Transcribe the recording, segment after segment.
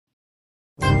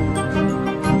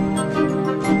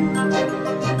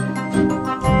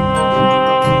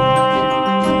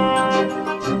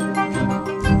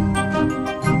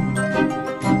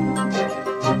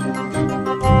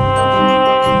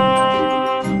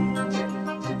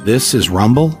This is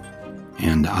Rumble,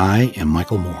 and I am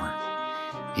Michael Moore.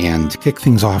 And to kick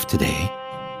things off today,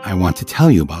 I want to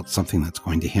tell you about something that's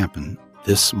going to happen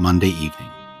this Monday evening,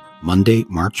 Monday,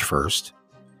 March 1st,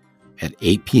 at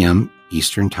 8 p.m.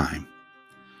 Eastern Time.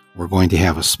 We're going to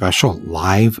have a special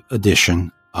live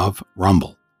edition of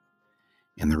Rumble.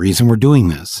 And the reason we're doing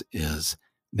this is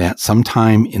that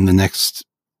sometime in the next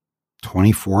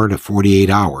 24 to 48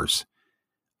 hours,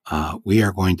 we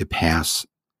are going to pass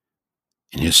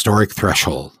an historic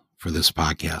threshold for this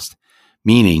podcast,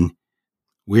 meaning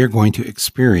we're going to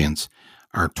experience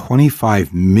our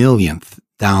 25 millionth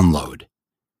download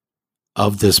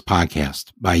of this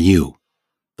podcast by you,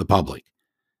 the public.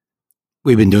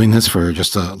 We've been doing this for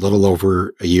just a little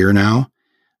over a year now.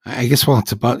 I guess, well,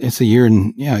 it's a year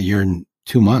and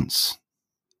 2 months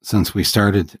since we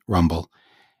started Rumble.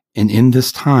 And in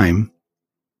this time,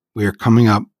 we are coming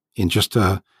up in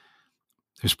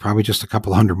there's probably just a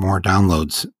couple hundred more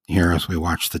downloads here as we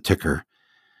watch the ticker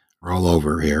roll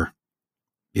over here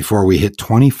before we hit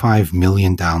 25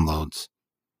 million downloads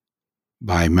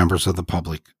by members of the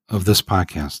public of this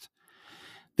podcast.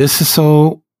 This is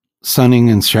so stunning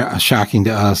and shocking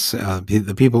to us.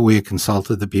 The people we had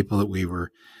consulted, the people that we were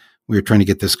trying to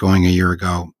get this going a year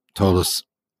ago, told us,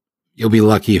 you'll be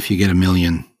lucky if you get 1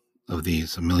 million of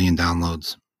these, 1 million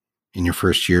downloads in your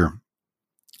first year.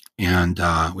 And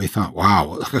we thought,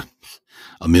 wow,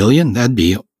 1 million? That'd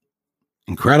be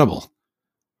incredible.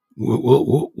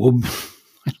 We'll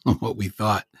I don't know what we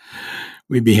thought.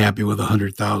 We'd be happy with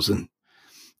 100,000.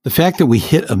 The fact that we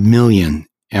hit 1 million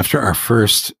after our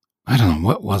first, I don't know,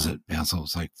 what was it, Basil? It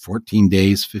was like 14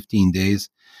 days, 15 days.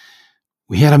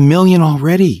 We had 1 million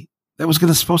already. That was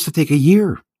supposed to take a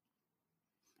year.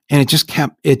 And it just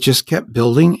kept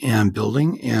building and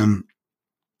building.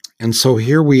 And so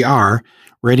here we are,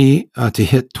 ready to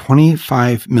hit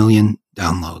 25 million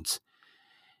downloads.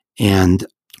 And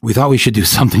we thought we should do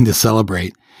something to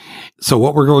celebrate. So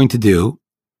what we're going to do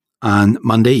on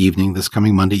Monday evening, this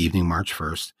coming Monday evening, March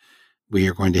 1st, we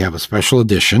are going to have a special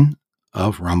edition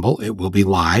of Rumble. It will be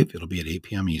live. It'll be at 8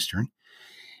 p.m. Eastern.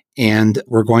 And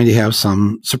we're going to have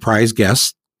some surprise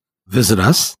guests visit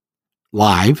us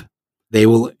live. They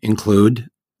will include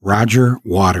Roger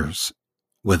Waters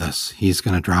with us. He's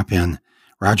going to drop in.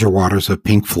 Roger Waters of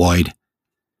Pink Floyd,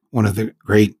 one of the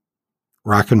great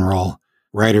rock and roll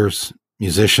writers,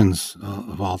 musicians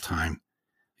of all time.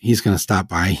 He's going to stop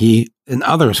by. He and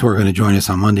others who are going to join us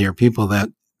on Monday are people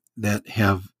that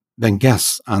have been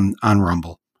guests on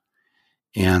Rumble.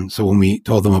 And so when we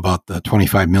told them about the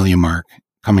 25 million mark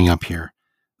coming up here,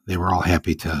 they were all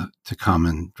happy to come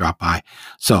and drop by.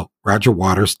 So Roger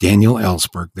Waters, Daniel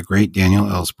Ellsberg, the great Daniel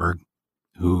Ellsberg,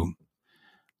 who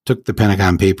took the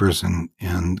Pentagon Papers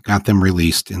and got them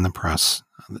released in the press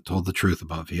that told the truth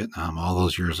about Vietnam all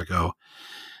those years ago.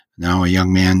 Now a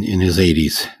young man in his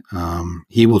 80s.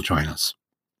 He will join us.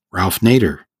 Ralph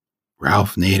Nader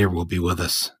will be with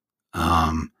us.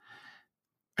 I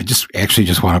just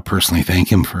want to personally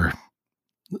thank him for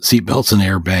seatbelts and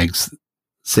airbags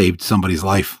saved somebody's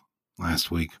life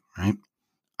last week, right?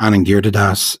 Anand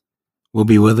Giridharadas will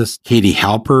be with us. Katie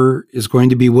Halper is going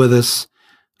to be with us.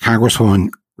 Congresswoman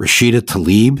Rashida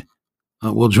Tlaib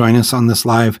will join us on this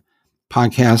live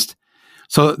podcast.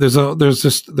 So there's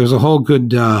a whole good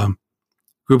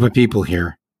group of people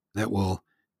here that will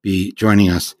be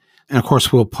joining us. And of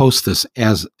course, we'll post this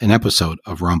as an episode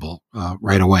of Rumble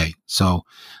right away. So,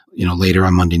 later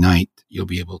on Monday night, you'll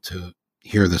be able to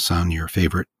hear this on your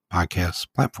favorite podcast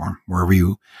platform. Wherever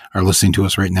you are listening to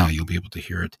us right now, you'll be able to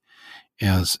hear it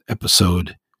as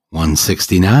episode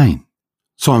 169.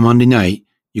 So on Monday night,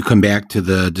 you come back to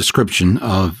the description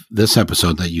of this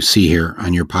episode that you see here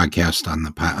on your podcast on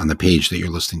the page that you're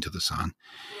listening to this on.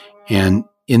 And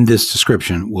in this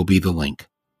description will be the link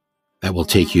that will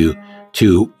take you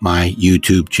to my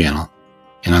YouTube channel.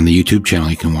 And on the YouTube channel,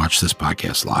 you can watch this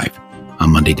podcast live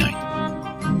on Monday night.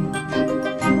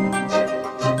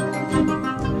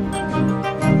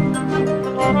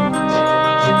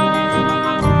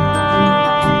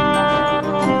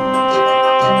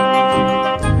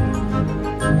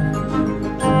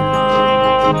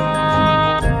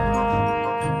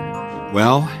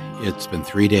 Well, it's been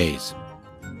 3 days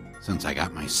since I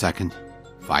got my second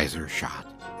Pfizer shot.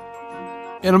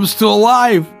 And I'm still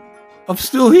alive. I'm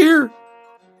still here.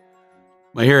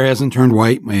 My hair hasn't turned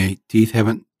white. My teeth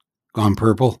haven't gone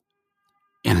purple.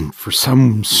 And for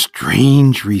some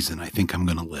strange reason, I think I'm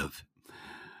going to live.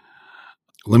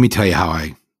 Let me tell you how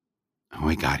I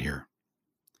got here.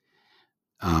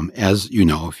 As you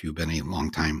know, if you've been a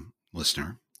longtime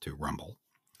listener to Rumble,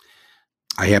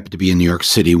 I happened to be in New York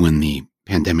City when the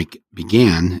pandemic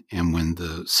began and when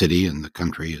the city and the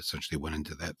country essentially went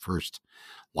into that first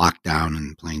lockdown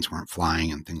and planes weren't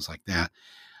flying and things like that,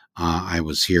 I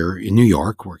was here in New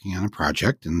York working on a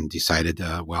project and decided,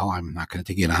 well, I'm not going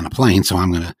to get on a plane, so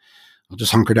I'll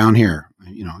just hunker down here.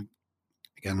 I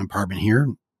got an apartment here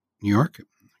in New York,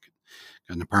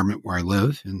 got an apartment where I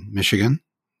live in Michigan.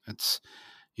 That's,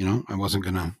 I wasn't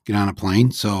going to get on a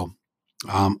plane, so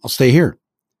I'll stay here.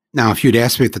 Now, if you'd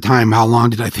asked me at the time, how long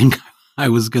did I think I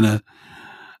was going to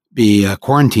be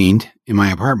quarantined in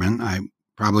my apartment, I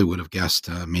probably would have guessed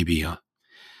maybe a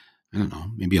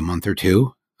month or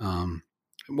two. It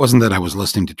wasn't that I was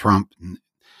listening to Trump and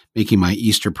making my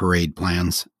Easter parade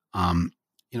plans,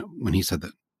 when he said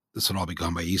that this would all be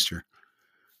gone by Easter,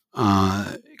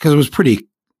 because it was pretty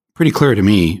clear to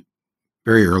me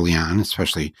very early on,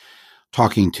 especially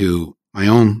talking to my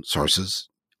own sources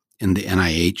in the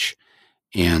NIH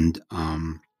and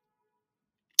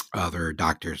other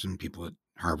doctors and people at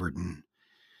Harvard and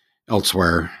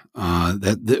elsewhere,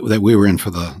 that we were in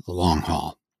for the long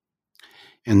haul.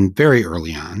 And very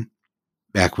early on,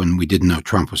 back when we didn't know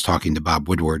Trump was talking to Bob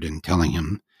Woodward and telling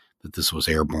him that this was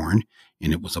airborne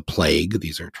and it was a plague,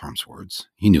 these are Trump's words.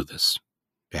 He knew this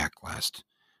back last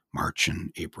March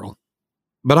and April.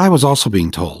 But I was also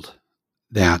being told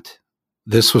that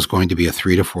this was going to be a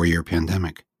 3 to 4 year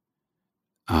pandemic.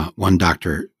 One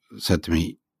doctor said to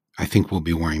me, I think we'll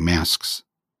be wearing masks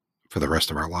for the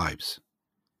rest of our lives.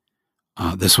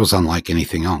 This was unlike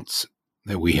anything else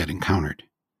that we had encountered.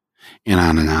 And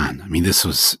on and on. I mean,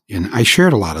 and I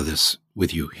shared a lot of this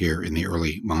with you here in the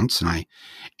early months, and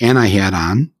I had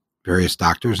on various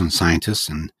doctors and scientists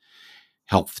and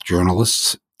health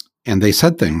journalists, and they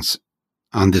said things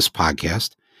on this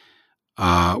podcast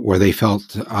where they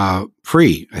felt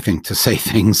free, I think, to say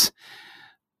things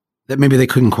that maybe they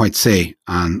couldn't quite say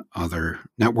on other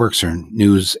networks or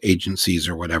news agencies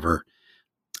or whatever.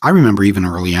 I remember even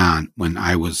early on when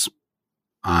I was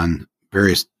on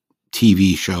various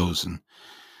TV shows and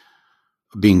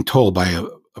being told by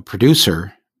a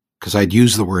producer, because I'd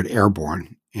used the word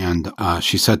airborne, and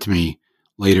she said to me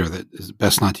later that it's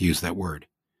best not to use that word.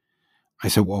 I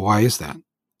said, well, why is that?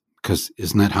 Because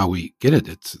isn't that how we get it?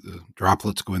 It's the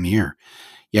droplets go in the air.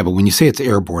 Yeah, but when you say it's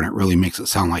airborne, it really makes it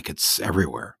sound like it's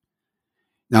everywhere.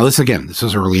 Now, this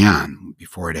was early on,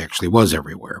 before it actually was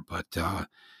everywhere. But,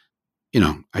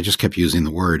 I just kept using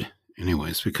the word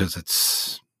anyways, because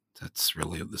that's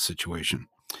really the situation.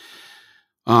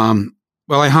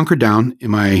 Well, I hunkered down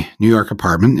in my New York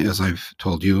apartment, as I've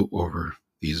told you over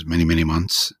these many, many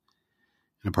months,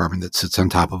 an apartment that sits on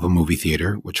top of a movie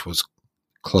theater, which was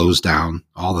closed down.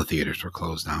 All the theaters were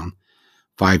closed down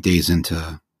 5 days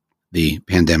into the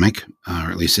pandemic,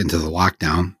 or at least into the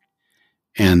lockdown.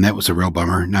 And that was a real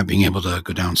bummer, not being able to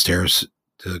go downstairs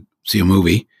to see a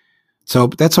movie. So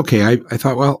that's okay. I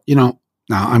thought, well, now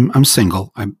I'm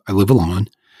single. I live alone.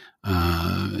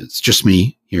 It's just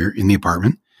me here in the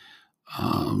apartment.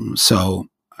 So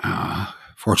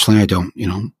fortunately I don't,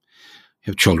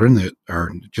 have children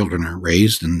children are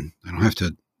raised, and I don't have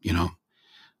to,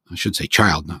 I should say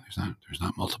child. No, there's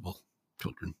not multiple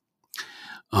children.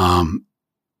 Other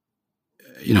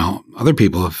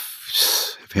people have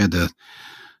had to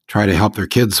try to help their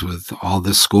kids with all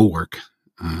this schoolwork.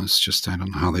 It's just, I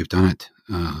don't know how they've done it.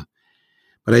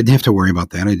 But I didn't have to worry about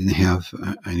that. I didn't have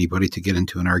anybody to get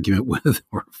into an argument with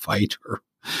or fight or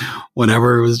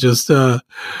whatever. It was just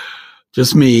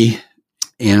me.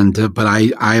 And, but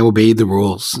I obeyed the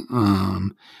rules.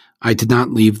 I did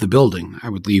not leave the building. I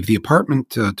would leave the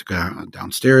apartment to go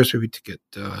downstairs, maybe to get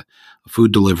a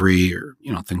food delivery or,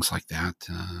 things like that.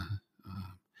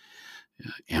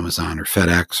 Amazon or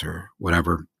FedEx or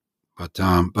whatever. But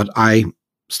I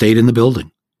stayed in the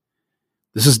building.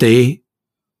 This is day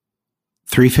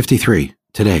 353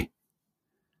 today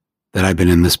that I've been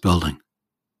in this building.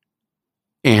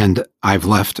 And I've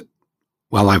left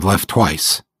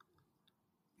twice.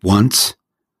 Once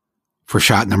for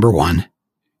shot number 1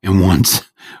 and once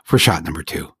for shot number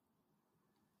 2.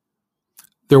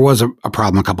 There was a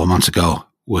problem a couple months ago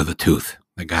with a tooth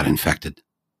that got infected.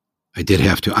 I did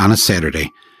have to, on a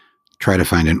Saturday, try to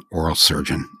find an oral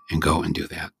surgeon and go and do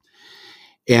that.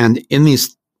 And in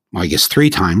these, 3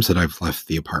 times that I've left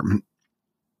the apartment,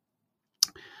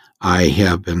 I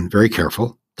have been very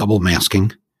careful, double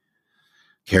masking,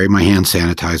 carry my hand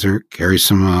sanitizer, carry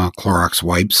some Clorox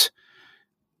wipes,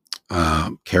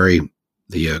 carry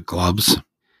the gloves.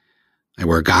 I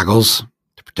wear goggles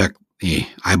to protect the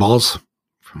eyeballs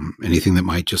from anything that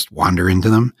might just wander into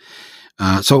them.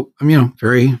 So I'm,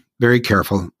 very, very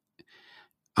careful.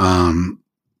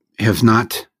 Have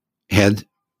not had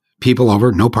people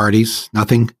over, no parties,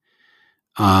 nothing.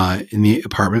 in the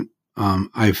apartment.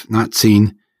 I've not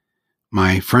seen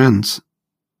my friends,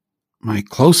 my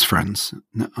close friends,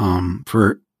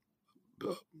 for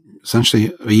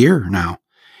essentially a year now.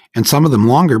 And some of them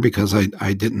longer because I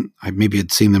maybe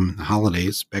had seen them in the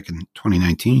holidays back in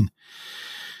 2019.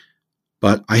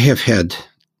 But I have had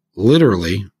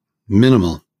literally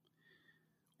minimal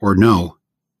or no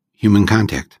human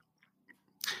contact.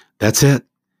 That's it.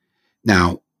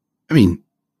 Now, I mean,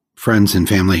 friends and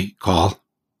family call.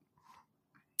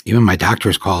 Even my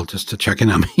doctors call just to check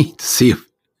in on me to see if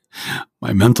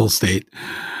my mental state.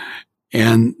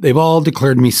 And they've all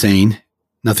declared me sane.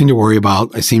 Nothing to worry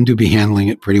about. I seem to be handling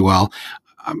it pretty well.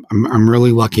 I'm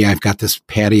really lucky. I've got this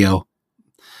patio.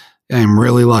 I'm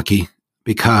really lucky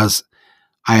because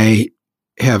I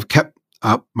have kept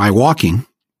up my walking,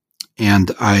 and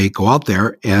I go out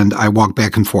there and I walk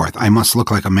back and forth. I must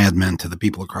look like a madman to the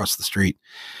people across the street.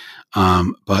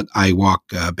 But I walk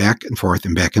back and forth,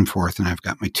 and I've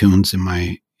got my tunes in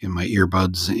my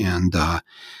earbuds, and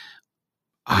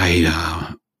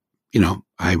I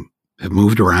have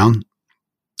moved around,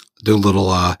 do a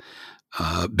little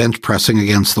bench pressing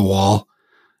against the wall,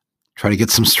 try to get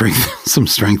some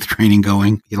strength training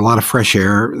going. Get a lot of fresh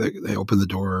air. They open the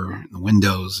door, the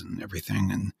windows, and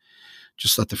everything, and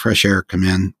just let the fresh air come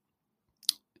in.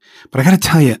 But I got to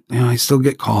tell you, I still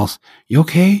get calls. You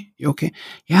okay? You okay?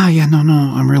 Yeah.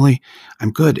 No,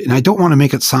 I'm good. And I don't want to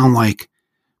make it sound like,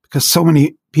 because so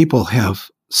many people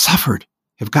have suffered,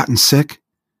 have gotten sick,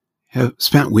 have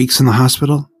spent weeks in the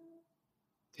hospital,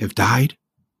 have died.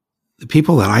 The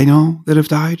people that I know that have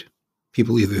died,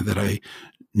 people either that I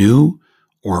knew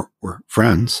or were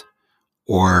friends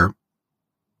or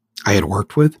I had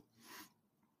worked with.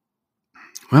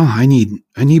 Well, I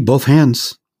need both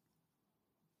hands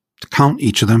to count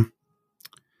each of them.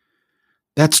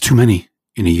 That's too many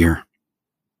in a year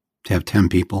to have 10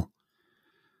 people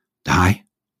die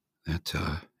that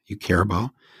you care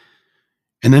about.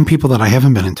 And then people that I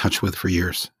haven't been in touch with for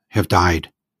years have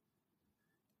died.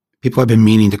 People I've been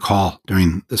meaning to call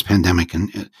during this pandemic.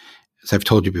 And as I've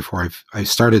told you before, I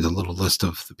started a little list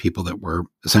of the people that were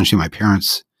essentially my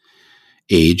parents'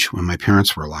 age when my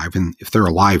parents were alive. And if they're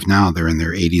alive now, they're in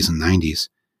their 80s and 90s,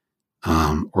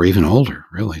 or even older,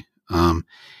 really.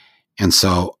 And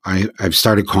so I've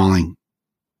started calling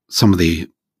some of the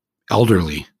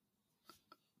elderly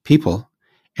people,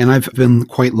 and I've been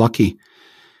quite lucky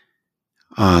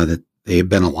that they've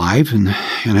been alive, and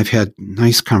I've had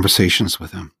nice conversations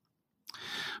with them.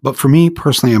 But for me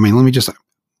personally, I mean, I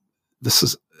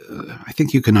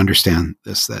think you can understand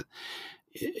this, that,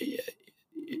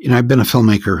 I've been a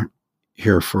filmmaker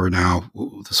here for now,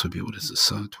 this would be,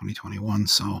 2021.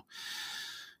 So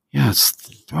yeah,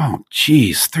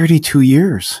 32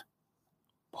 years.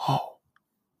 Whoa.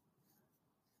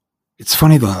 It's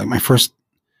funny though, like my first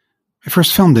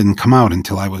film didn't come out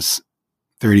until I was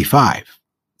 35.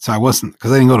 So I wasn't,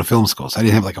 because I didn't go to film school. So I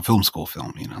didn't have like a film school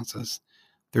film, So I was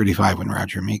 35 when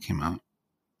Roger and Me came out.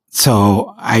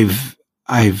 So I've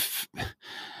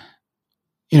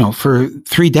for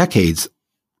 3 decades,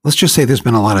 let's just say there's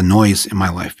been a lot of noise in my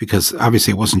life, because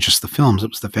obviously it wasn't just the films. It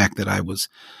was the fact that I was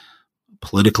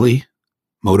politically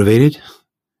motivated,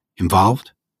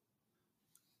 involved,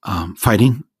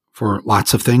 fighting for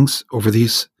lots of things over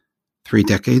these 3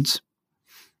 decades.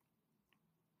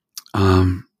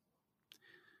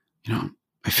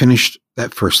 I finished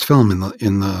that first film in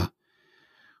the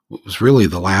what was really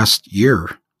the last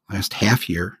half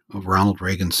year of Ronald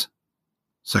Reagan's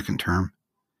second term.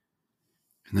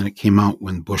 And then it came out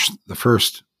when Bush the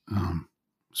first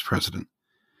was president.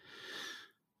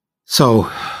 So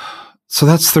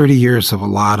that's 30 years of a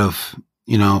lot of,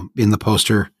 being the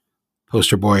poster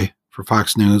boy for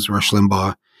Fox News, Rush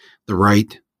Limbaugh, the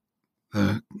right,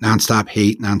 the nonstop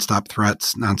hate, nonstop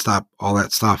threats, nonstop all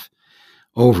that stuff,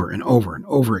 over and over and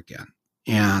over again,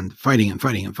 and fighting.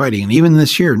 And even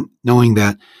this year, knowing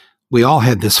that we all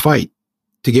had this fight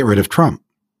to get rid of Trump.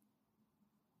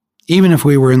 Even if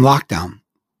we were in lockdown,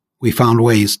 we found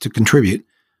ways to contribute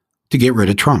to get rid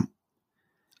of Trump.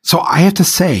 So I have to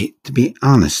say, to be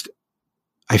honest,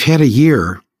 I've had a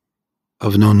year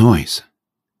of no noise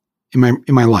in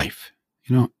my life,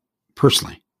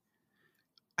 personally.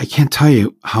 I can't tell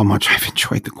you how much I've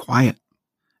enjoyed the quiet.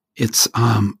 It's,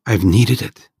 I've needed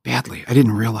it badly. I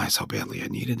didn't realize how badly I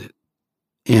needed it.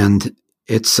 And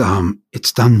it's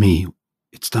done me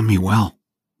well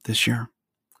this year.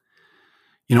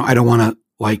 I don't want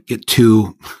to get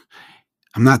too,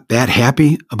 I'm not that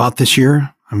happy about this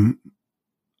year.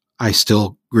 I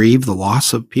still grieve the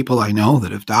loss of people I know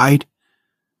that have died.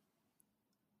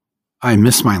 I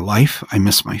miss my life. I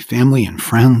miss my family and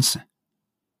friends.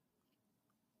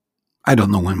 I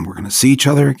don't know when we're going to see each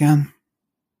other again.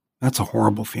 That's a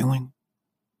horrible feeling.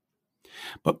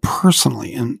 But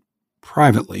personally and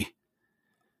privately,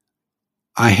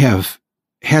 I have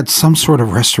had some sort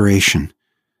of restoration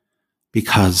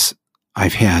because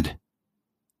I've had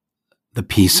the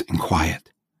peace and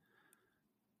quiet.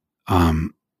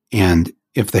 And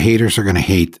if the haters are going to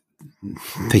hate,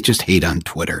 they just hate on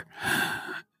Twitter.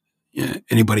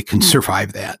 Anybody can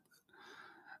survive that.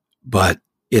 But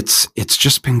it's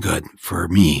just been good for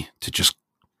me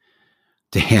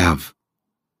to have,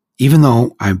 even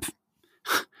though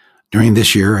during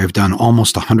this year, I've done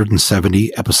almost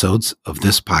 170 episodes of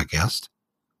this podcast,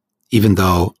 even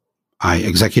though I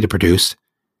executive produced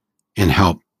and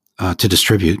helped to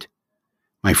distribute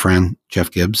my friend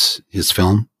Jeff Gibbs, his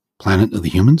film, Planet of the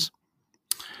Humans.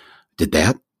 Did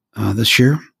that this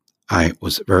year. I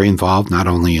was very involved not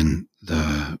only in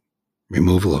the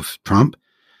removal of Trump,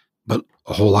 but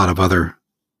a whole lot of other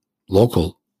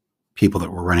local people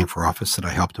that were running for office that I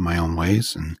helped in my own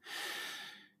ways.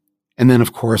 And then,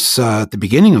 of course, at the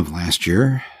beginning of last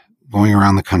year, going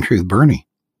around the country with Bernie.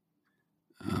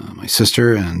 My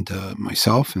sister and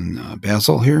myself and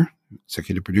Basil here,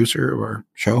 executive producer of our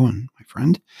show and my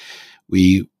friend,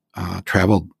 we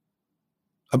traveled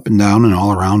up and down and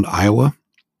all around Iowa,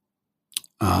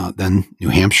 then New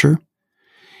Hampshire.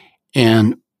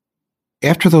 And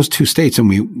after those two states,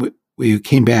 and we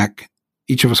came back,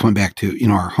 each of us went back to,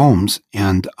 our homes,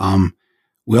 and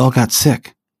we all got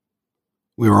sick.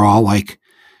 We were all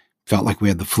felt like we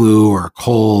had the flu or a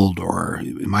cold, or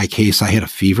in my case, I had a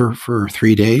fever for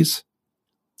 3 days.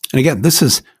 And again,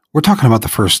 we're talking about the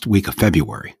first week of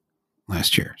February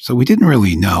last year. So we didn't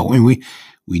really know. And we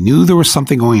knew there was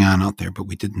something going on out there, but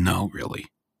we didn't know really.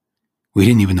 We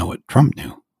didn't even know what Trump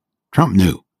knew. Trump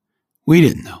knew. We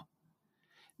didn't know.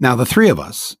 Now, the three of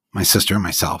us, my sister,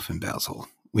 myself, and Basil,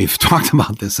 we've talked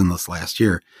about this in this last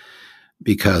year,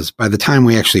 because by the time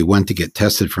we actually went to get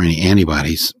tested for any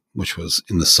antibodies, which was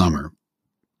in the summer,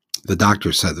 the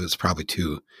doctor said it was probably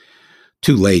too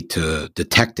late to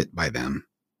detect it by then.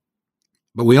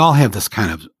 But we all have this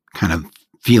kind of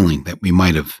feeling that we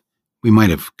might have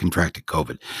contracted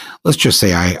COVID. Let's just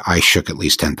say I shook at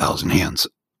least 10,000 hands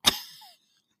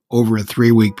over a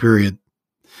 3-week period.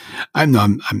 I'm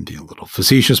being a little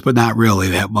facetious, but not really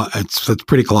that much. It's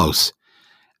pretty close.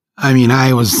 I mean,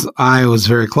 I was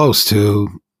very close to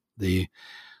the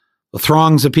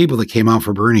throngs of people that came out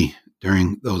for Bernie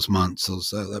during those months,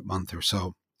 that month or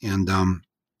so. And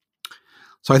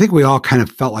so I think we all kind of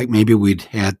felt like maybe we'd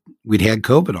had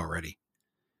COVID already.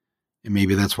 And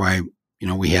maybe that's why,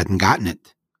 we hadn't gotten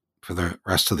it for the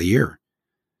rest of the year.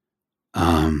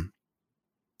 But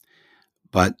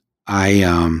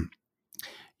I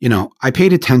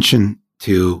paid attention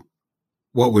to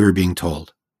what we were being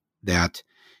told, that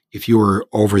if you were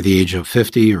over the age of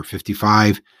 50 or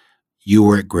 55, you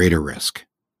were at greater risk.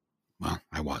 Well,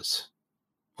 I was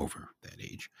over that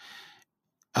age.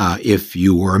 If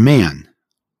you were a man,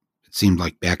 it seemed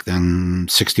like back then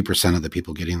 60% of the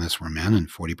people getting this were men and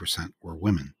 40% were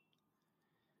women.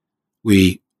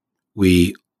 We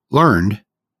learned,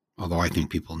 although I think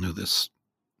people knew this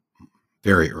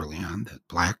very early on, that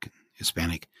Black and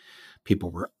Hispanic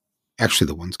people were actually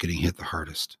the ones getting hit the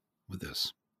hardest with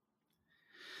this.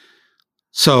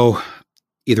 So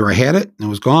either I had it and it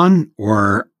was gone,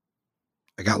 or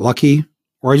I got lucky,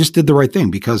 or I just did the right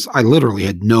thing, because I literally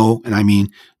had no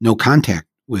contact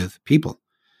with people.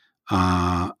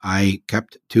 I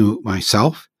kept to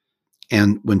myself.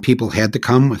 And when people had to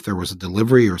come, if there was a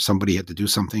delivery or somebody had to do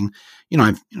something,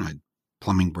 I had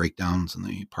plumbing breakdowns in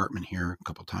the apartment here a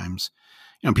couple of times.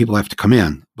 People have to come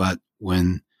in. But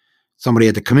when somebody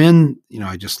had to come in,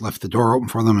 I just left the door open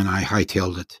for them and I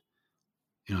hightailed it,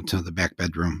 to the back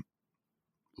bedroom,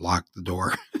 locked the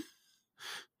door,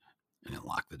 and then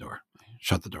locked the door,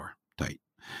 shut the door tight.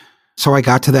 So I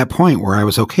got to that point where I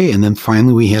was okay. And then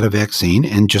finally we had a vaccine.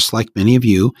 And just like many of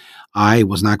you, I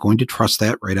was not going to trust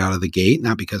that right out of the gate.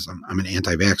 Not because I'm an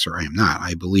anti-vaxxer. I am not.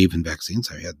 I believe in vaccines.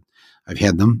 I've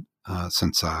had them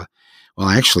since,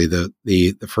 actually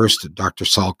the first Dr.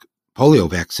 Salk polio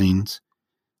vaccines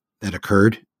that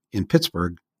occurred in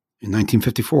Pittsburgh in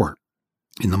 1954,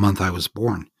 in the month I was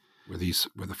born, were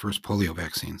the first polio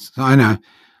vaccines. So I know.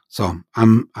 So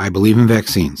I believe in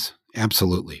vaccines.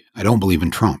 Absolutely. I don't believe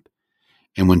in Trump.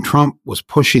 And when Trump was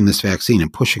pushing this vaccine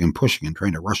and pushing and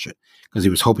trying to rush it, because he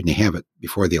was hoping to have it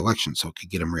before the election so it could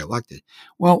get him reelected.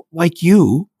 Well, like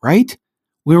you, right?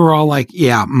 We were all like,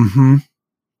 yeah, mm-hmm.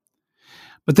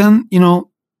 But then,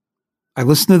 I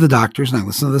listened to the doctors and I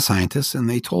listened to the scientists, and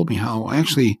they told me how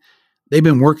actually they've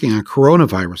been working on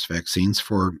coronavirus vaccines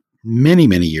for many,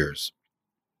 many years.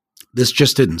 This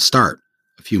just didn't start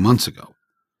a few months ago.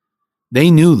 They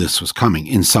knew this was coming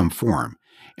in some form.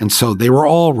 And so they were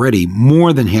already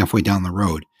more than halfway down the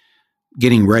road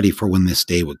getting ready for when this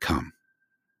day would come.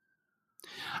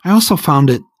 I also found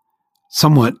it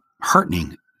somewhat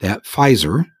heartening that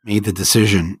Pfizer made the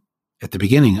decision at the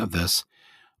beginning of this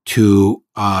to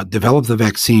develop the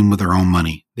vaccine with their own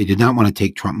money. They did not want to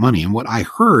take Trump money. And what I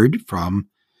heard from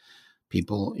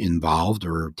people involved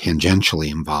or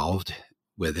tangentially involved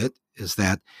with it is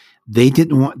that they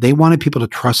wanted people to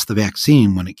trust the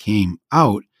vaccine when it came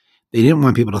out. They didn't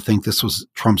want people to think this was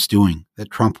Trump's doing,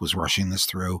 that Trump was rushing this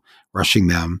through, rushing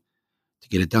them to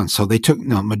get it done. So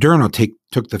Moderna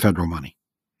took the federal money.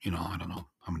 I don't know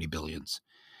how many billions.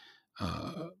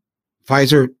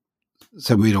 Pfizer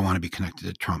said we don't want to be connected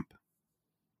to Trump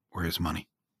or his money.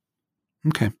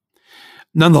 Okay.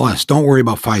 Nonetheless, don't worry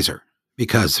about Pfizer,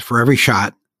 because for every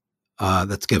shot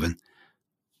that's given,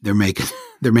 they're making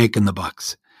the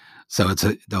bucks. So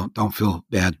don't feel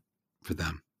bad for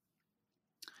them.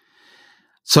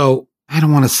 So I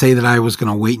don't want to say that I was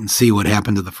going to wait and see what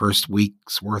happened to the first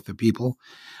week's worth of people,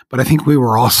 but I think we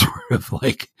were all sort of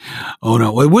like, oh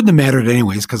no, it wouldn't have mattered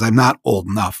anyways, because I'm not old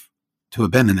enough to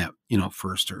have been in that,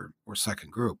 first or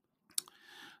second group.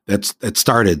 That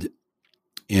started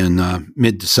in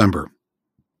mid-December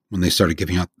when they started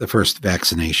giving out the first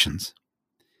vaccinations.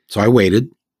 So I waited,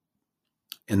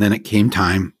 and then it came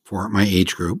time for my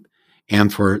age group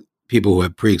and for people who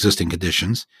have pre-existing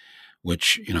conditions,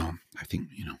 which, I think,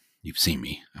 you've seen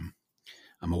me.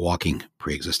 I'm a walking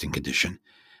pre-existing condition.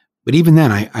 But even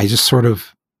then, I just sort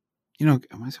of, I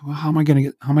said, well, how am I going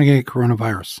to get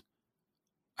coronavirus?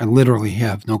 I literally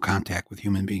have no contact with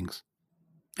human beings.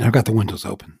 And I've got the windows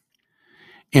open.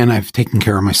 And I've taken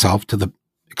care of myself to the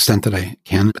extent that I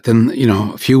can. But then,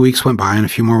 a few weeks went by and a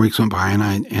few more weeks went by, and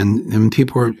then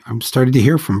I'm starting to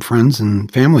hear from friends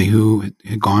and family who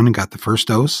had gone and got the first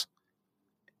dose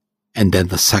and then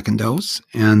the second dose.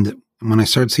 And when I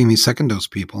started seeing these second dose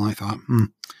people, I thought,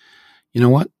 you know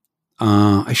what?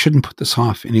 I shouldn't put this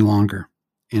off any longer.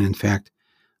 And in fact,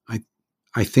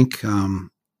 I think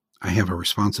I have a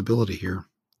responsibility here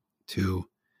to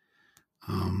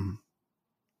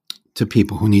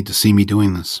people who need to see me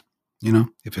doing this,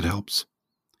 if it helps.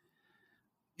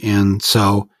 And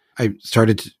so I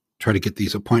started to try to get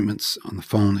these appointments on the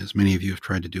phone, as many of you have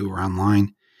tried to do, or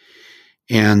online.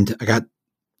 And I got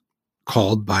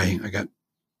I got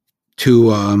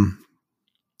two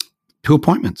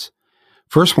appointments.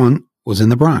 First one was in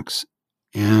the Bronx.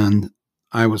 And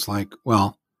I was like,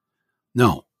 well,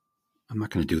 no, I'm not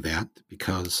going to do that,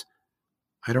 because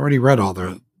I'd already read all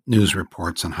the news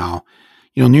reports on how,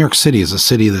 New York City is a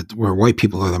city where white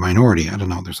people are the minority. I don't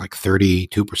know. There's like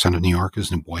 32% of New York is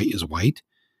white.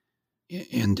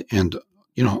 And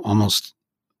almost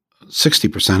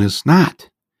 60% is not.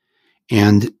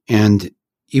 And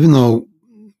even though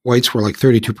whites were like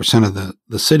 32% of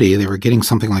the city, they were getting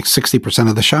something like 60%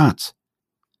 of the shots.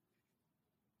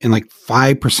 And like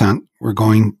 5% were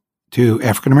going to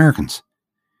African Americans,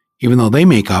 even though they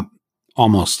make up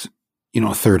almost,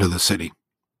 a third of the city.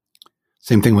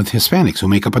 Same thing with Hispanics, who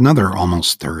make up another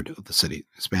almost third of the city,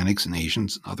 Hispanics and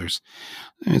Asians and others.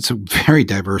 It's a very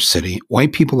diverse city.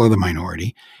 White people are the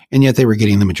minority, and yet they were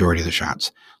getting the majority of the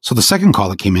shots. So the second call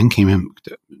that came in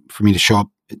for me to show up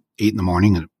at 8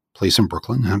 a.m. at a place in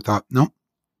Brooklyn. And I thought, no,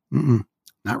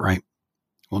 not right.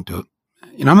 Won't do it.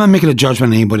 I'm not making a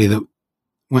judgment on anybody that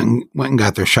went and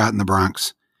got their shot in the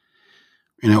Bronx,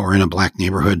 or in a black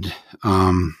neighborhood. I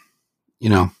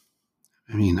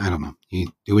don't know. You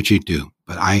do what you do,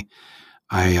 but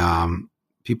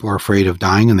people are afraid of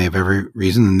dying, and they have every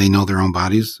reason, and they know their own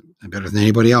bodies better than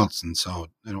anybody else. And so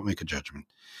I don't make a judgment.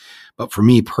 But for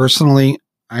me personally,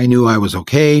 I knew I was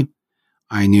okay.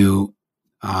 I knew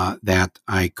that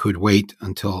I could wait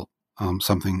until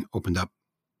something opened up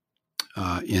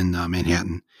in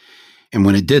Manhattan. And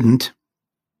when it didn't,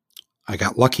 I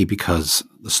got lucky because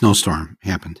the snowstorm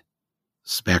happened.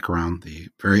 It's back around the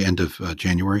very end of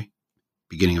January,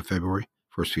 beginning of February,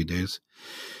 first few days.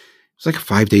 It was like a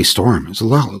 5-day storm. It was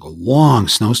like a long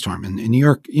snowstorm. And in New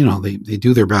York, they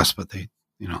do their best, but they're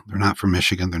not from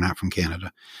Michigan. They're not from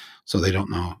Canada. So they don't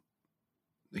know.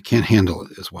 They can't handle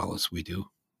it as well as we do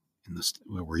in this,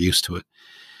 where we're used to it.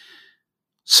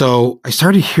 So I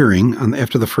started hearing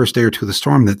after the first day or two of the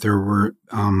storm that there were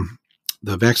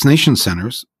the vaccination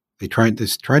centers. They tried to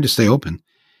stay open,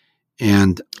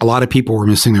 and a lot of people were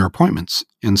missing their appointments.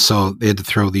 And so they had to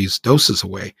throw these doses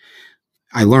away.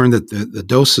 I learned that the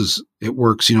doses, it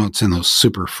works, it's in those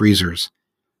super freezers.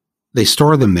 They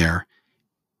store them there,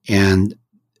 and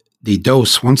the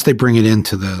dose, once they bring it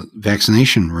into the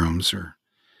vaccination rooms or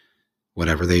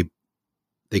whatever, they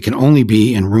they can only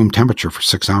be in room temperature for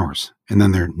 6 hours, and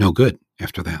then they're no good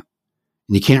after that.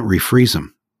 And you can't refreeze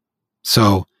them.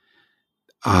 So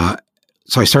I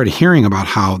started hearing about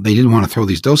how they didn't want to throw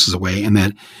these doses away, and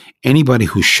that anybody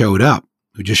who just showed up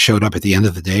at the end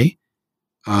of the day,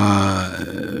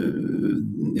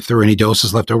 if there were any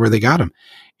doses left over, they got them.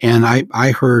 And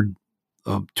I heard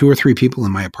 2 or 3 people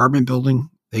in my apartment building,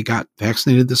 they got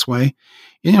vaccinated this way.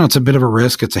 It's a bit of a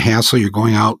risk. It's a hassle. You're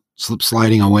going out, slip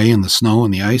sliding away in the snow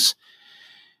and the ice,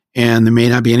 and there may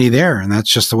not be any there. And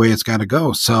that's just the way it's got to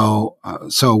go. So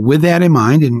with that in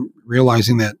mind, and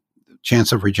realizing that the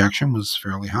chance of rejection was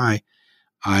fairly high,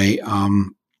 I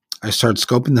started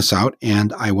scoping this out,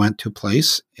 and I went to a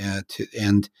place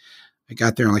and I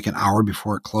got there like an hour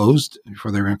before it closed,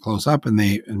 before they were going to close up.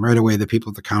 And right away, the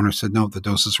people at the counter said, no, the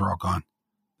doses are all gone.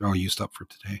 They're all used up for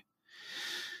today.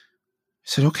 I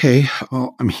said, okay,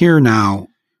 well, I'm here now.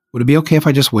 Would it be okay if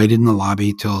I just waited in the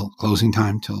lobby till closing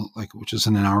time, which is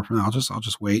in an hour from now? I'll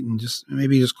just wait and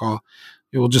maybe call.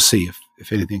 We'll just see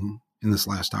if anything in this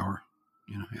last hour,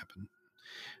 happened.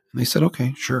 And they said,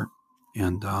 okay, sure.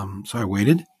 And so I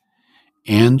waited,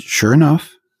 and sure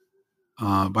enough,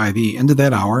 by the end of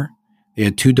that hour, they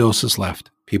had 2 doses left.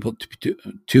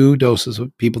 2 doses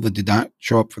of people that did not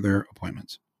show up for their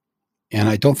appointments. And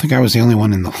I don't think I was the only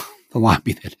one in the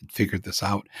lobby that had figured this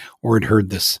out or had heard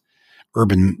this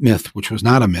urban myth, which was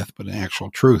not a myth, but an actual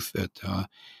truth, that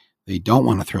they don't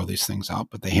want to throw these things out,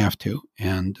 but they have to.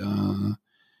 And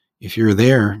if you're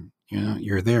there,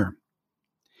 you're there.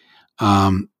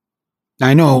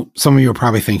 I know some of you are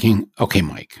probably thinking, okay,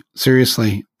 Mike,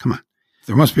 seriously, come on.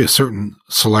 There must be a certain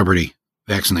celebrity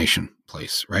vaccination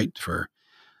place, right? For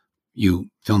you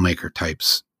filmmaker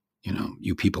types,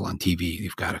 you people on TV,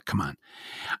 you've got to come on.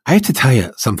 I have to tell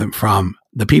you something from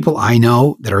the people I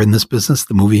know that are in this business,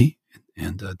 the movie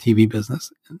and TV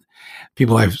business, and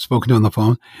people I've spoken to on the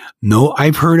phone. No,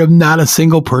 I've heard of not a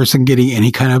single person getting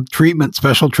any kind of treatment,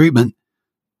 special treatment.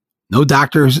 No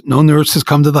doctors, no nurses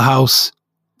come to the house.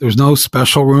 There's no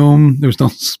special room. There's no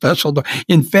special door.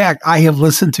 In fact, I have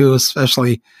listened to,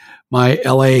 especially my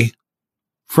LA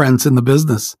friends in the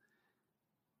business,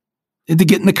 to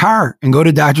get in the car and go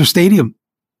to Dodger Stadium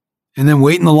and then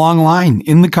wait in the long line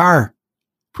in the car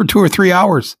for 2 or 3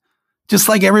 hours, just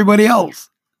like everybody else.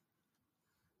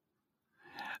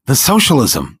 The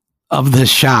socialism of this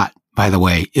shot, by the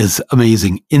way, is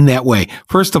amazing in that way.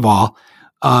 First of all,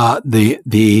 the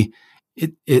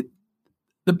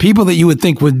people that you would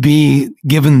think would be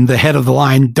given the head of the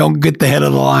line don't get the head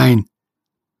of the line.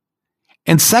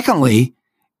 And secondly,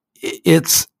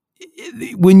 it's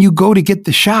when you go to get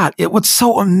the shot, what's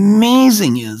so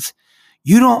amazing is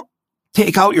you don't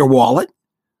take out your wallet.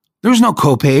 There's no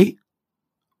copay.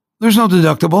 There's no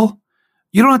deductible.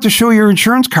 You don't have to show your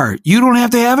insurance card. You don't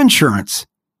have to have insurance.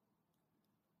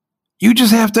 You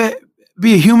just have to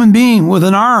be a human being with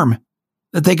an arm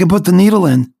that they can put the needle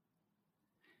in.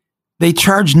 They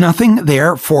charge nothing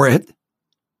there for it.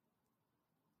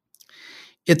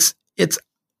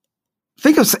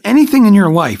 Think of anything in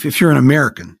your life, if you're an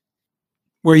American,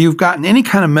 where you've gotten any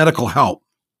kind of medical help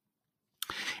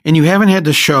and you haven't had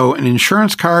to show an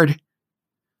insurance card,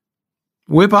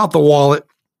 whip out the wallet,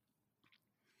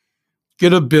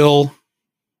 get a bill,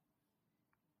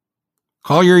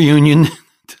 call your union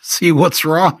to see what's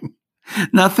wrong.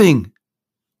 Nothing.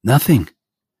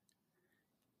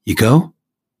 You go,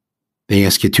 they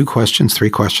ask you 2 questions,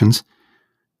 3 questions.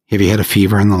 Have you had a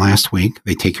fever in the last week?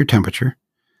 They take your temperature.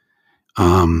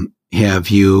 Have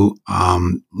you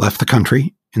left the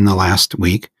country in the last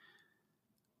week?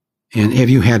 And have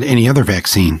you had any other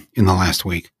vaccine in the last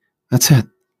week? That's it.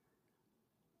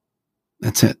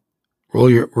 Roll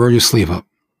your sleeve up.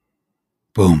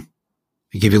 Boom.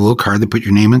 They give you a little card. They put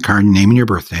your name in the card, name and your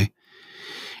birthday.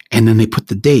 And then they put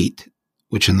the date,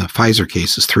 which in the Pfizer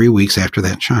case is 3 weeks after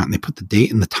that shot. And they put the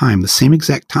date and the time, the same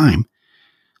exact time.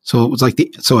 So it was at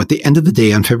the end of the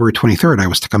day on February 23rd, I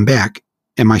was to come back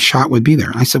and my shot would be there.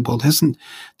 And I said, well, didn't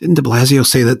de Blasio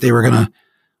say that they were going to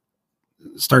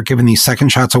start giving these second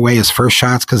shots away as first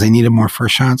shots because they needed more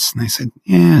first shots? And they said,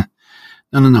 yeah,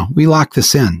 no. We locked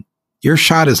this in. Your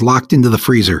shot is locked into the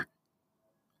freezer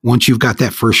once you've got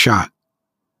that first shot.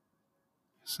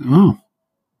 So, oh,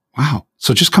 wow.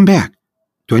 So just come back.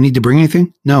 Do I need to bring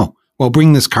anything? No. Well,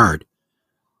 bring this card.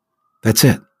 That's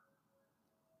it.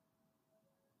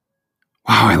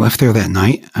 Wow, I left there that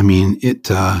night. I mean, it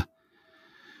took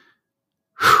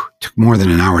more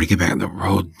than an hour to get back on the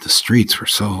road. The streets were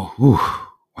so,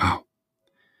 wow.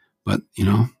 But,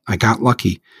 I got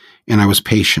lucky and I was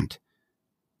patient.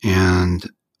 And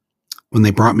when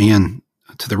they brought me in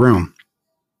to the room,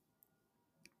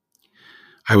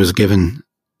 I was given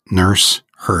nurse,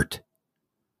 Hurt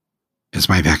is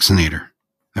my vaccinator.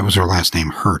 That was her last name,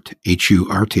 Hurt,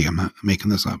 H-U-R-T. I'm not making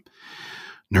this up.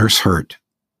 Nurse Hurt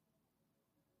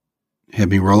had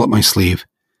me roll up my sleeve.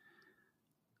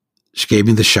 She gave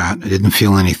me the shot. I didn't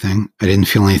feel anything. I didn't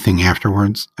feel anything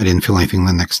afterwards. I didn't feel anything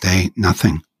the next day.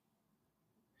 Nothing.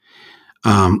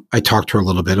 I talked to her a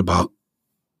little bit about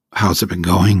how's it been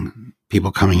going.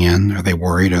 People coming in. Are they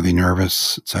worried? Are they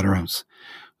nervous? Etc. It was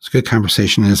a good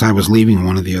conversation. And as I was leaving,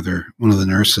 one of the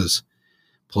nurses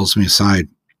pulls me aside,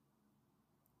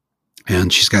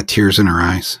 and she's got tears in her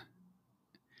eyes.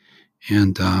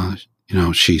 And,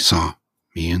 she saw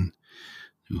me and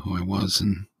knew who I was.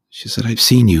 And she said, I've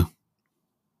seen you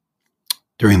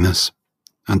during this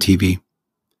on TV.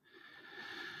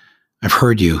 I've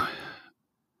heard you.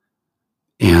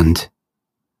 And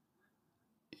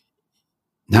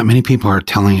not many people are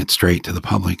telling it straight to the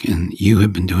public, and you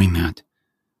have been doing that.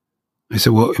 I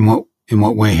said, well, in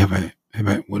what way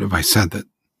what have I said that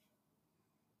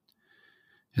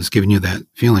has given you that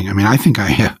feeling? I mean, I think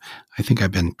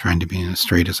I've been trying to be as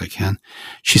straight as I can.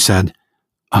 She said,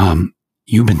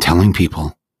 you've been telling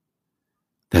people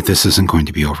that this isn't going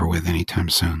to be over with anytime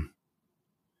soon.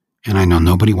 And I know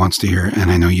nobody wants to hear it,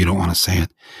 and I know you don't want to say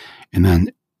it. And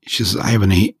then she says, I have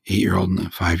an 8-year-old and a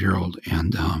 5-year-old,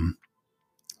 and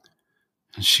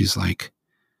she's like,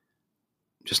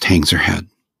 just hangs her head.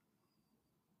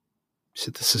 She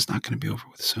said, this is not going to be over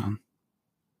with soon.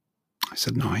 I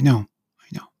said, no, I know.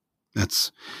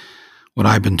 That's what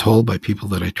I've been told by people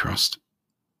that I trust.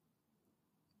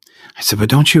 I said, but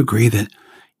don't you agree that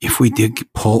if we did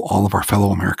pull all of our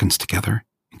fellow Americans together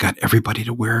and got everybody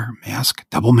to wear a mask,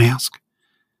 double mask,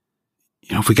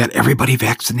 if we got everybody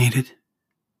vaccinated,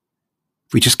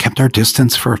 if we just kept our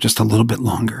distance for just a little bit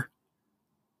longer?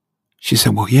 She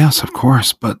said, well, yes, of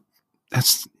course, but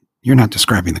you're not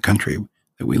describing the country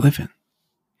that we live in.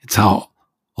 It's how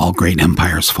all great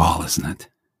empires fall, isn't it?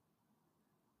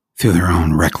 Through their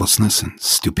own recklessness and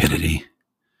stupidity,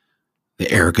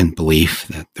 the arrogant belief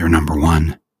that they're number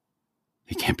one,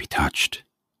 they can't be touched.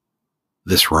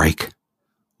 This Reich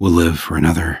will live for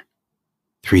another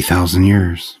 3,000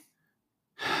 years.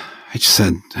 I just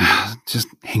said, just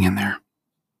hang in there.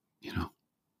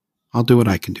 I'll do what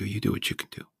I can do. You do what you can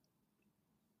do.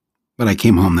 But I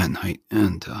came home that night,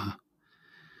 and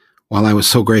while I was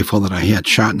so grateful that I had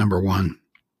shot number 1,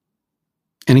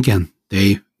 and again,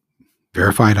 they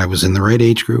verified I was in the right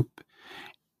age group,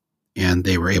 and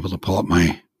they were able to pull up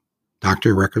my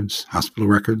doctor records, hospital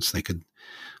records. They could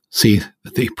see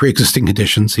the pre-existing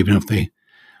conditions, even if they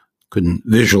couldn't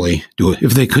visually do it.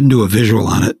 If they couldn't do a visual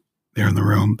on it there in the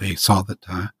room, they saw that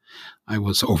I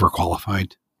was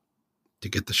overqualified to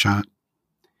get the shot.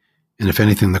 And if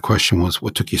anything, the question was,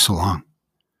 what took you so long?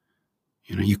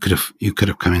 You could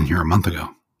have come in here a month ago.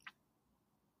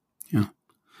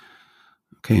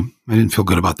 Okay, I didn't feel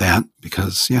good about that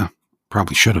because,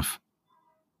 probably should have.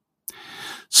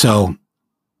 So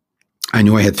I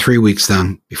knew I had 3 weeks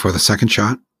then before the second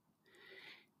shot.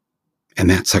 And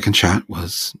that second shot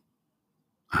was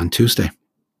on Tuesday.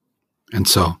 And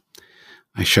so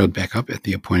I showed back up at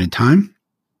the appointed time,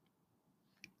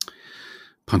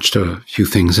 punched a few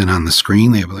things in on the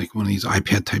screen. They have like one of these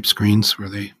iPad type screens where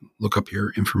they look up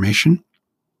your information.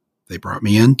 They brought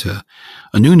me in to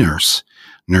a new nurse,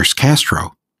 Nurse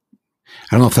Castro.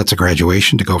 I don't know if that's a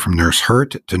graduation to go from Nurse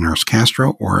Hurt to Nurse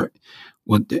Castro, or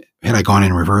had I gone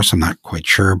in reverse? I'm not quite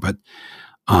sure, but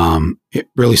it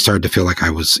really started to feel like I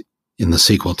was in the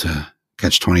sequel to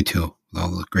Catch-22 with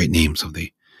all the great names of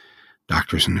the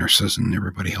doctors and nurses and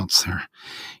everybody else there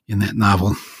in that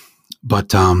novel.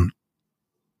 But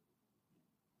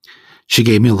she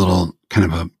gave me a little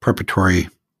kind of a preparatory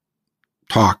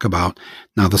talk about,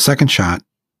 now the second shot,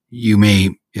 it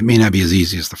may not be as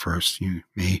easy as the first. You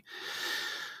may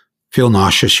feel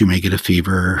nauseous. You may get a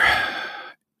fever,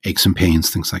 aches and pains,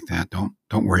 things like that.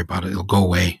 Don't worry about it. It'll go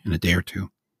away in a day or two.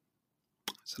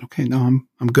 I said, okay, no,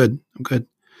 I'm good. I'm good.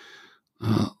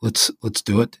 Let's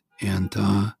do it. And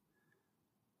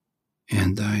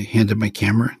I handed my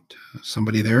camera to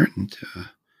somebody there and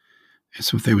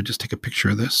asked them if they would just take a picture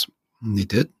of this. And they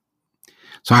did.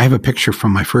 So I have a picture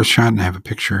from my first shot, and I have a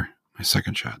picture, my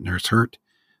second shot. Nurse Hurt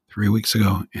 3 weeks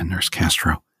ago, and Nurse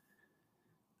Castro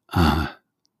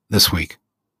this week.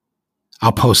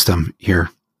 I'll post them here.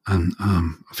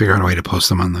 I'll figure out a way to post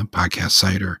them on the podcast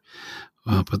site, or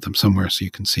put them somewhere so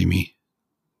you can see me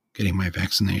getting my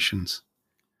vaccinations.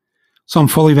 So I'm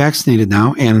fully vaccinated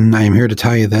now, and I am here to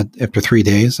tell you that after 3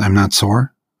 days, I'm not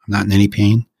sore. I'm not in any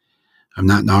pain. I'm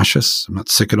not nauseous. I'm not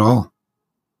sick at all.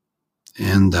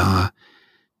 And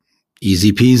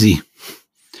easy peasy.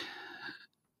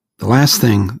 The last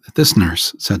thing that this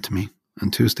nurse said to me,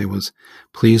 on Tuesday was,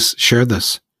 please share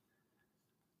this.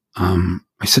 I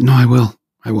said, no, I will.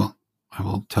 I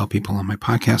will tell people on my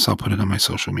podcast. I'll put it on my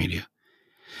social media.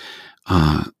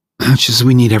 She says,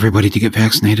 we need everybody to get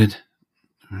vaccinated.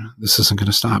 This isn't going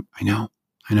to stop. I know.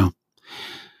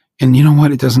 And you know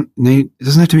what? It doesn't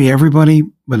have to be everybody,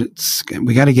 but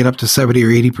we got to get up to 70 or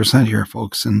 80% here,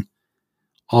 folks. And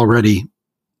already,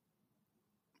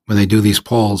 when they do these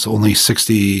polls, only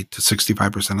 60 to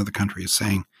 65% of the country is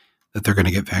saying that they're going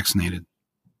to get vaccinated.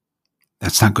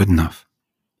 That's not good enough.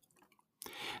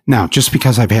 Now, just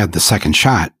because I've had the second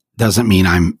shot doesn't mean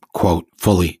I'm, quote,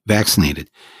 fully vaccinated,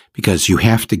 because you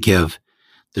have to give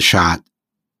the shot,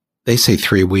 they say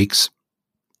 3 weeks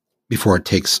before it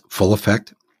takes full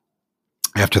effect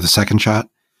after the second shot.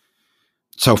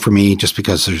 So for me, just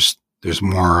because there's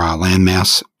more land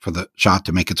mass for the shot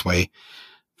to make its way,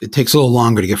 it takes a little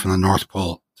longer to get from the North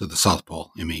Pole to the South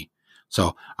Pole in me.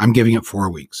 So I'm giving it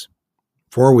 4 weeks.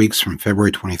 4 weeks from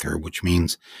February 23rd, which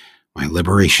means my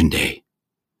Liberation Day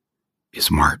is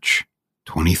March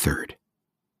 23rd,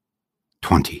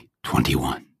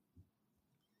 2021.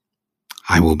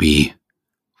 I will be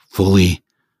fully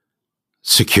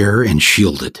secure and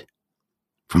shielded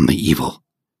from the evil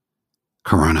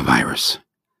coronavirus.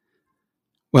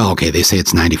 Well, okay, they say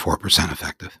it's 94%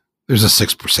 effective. There's a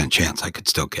 6% chance I could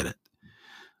still get it.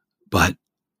 But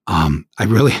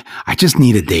I just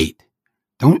need a date.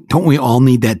 Don't we all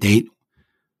need that date?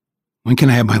 When can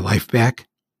I have my life back?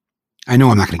 I know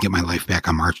I'm not going to get my life back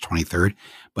on March 23rd,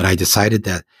 but I decided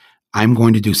that I'm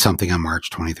going to do something on March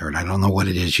 23rd. I don't know what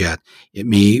it is yet. It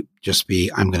may just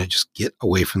be I'm going to just get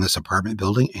away from this apartment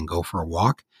building and go for a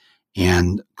walk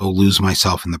and go lose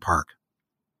myself in the park.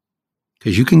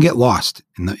 Because you can get lost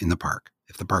in the park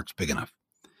if the park's big enough.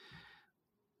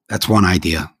 That's one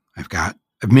idea I've got.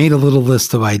 I've made a little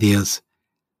list of ideas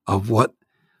of what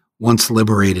once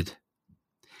liberated.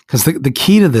 Because the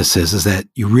key to this is that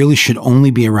you really should only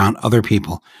be around other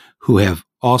people who have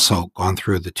also gone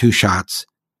through the 2 shots,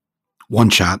 1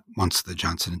 shot once the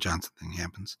Johnson & Johnson thing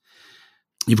happens.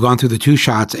 You've gone through the 2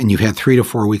 shots and you've had 3 to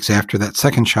 4 weeks after that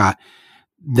second shot.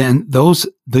 Then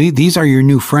these are your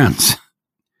new friends.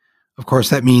 Of course,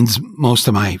 that means most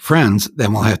of my friends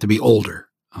then will have to be older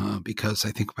because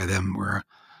I think by then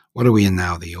what are we in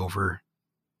now?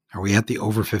 Are we at the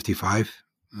over 55?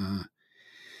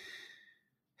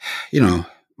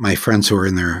 My friends who are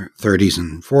in their 30s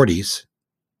and 40s,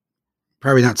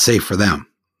 probably not safe for them.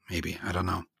 Maybe, I don't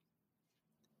know.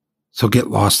 So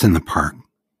get lost in the park.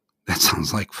 That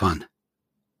sounds like fun.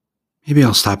 Maybe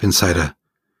I'll stop inside a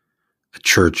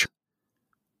church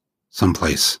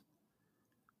someplace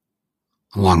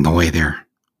along the way there,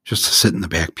 just to sit in the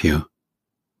back pew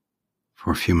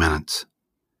for a few minutes.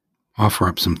 Offer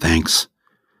up some thanks.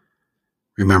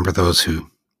 Remember those who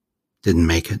didn't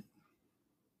make it.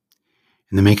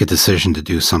 And then make a decision to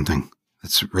do something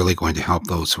that's really going to help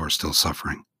those who are still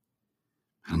suffering.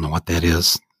 I don't know what that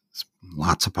is. There's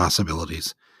lots of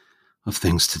possibilities of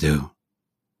things to do.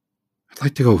 I'd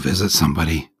like to go visit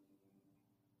somebody.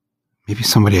 Maybe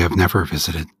somebody I've never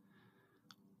visited.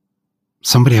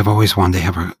 Somebody I've always wanted to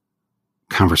have a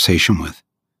conversation with.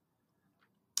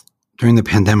 During the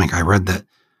pandemic, I read that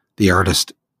the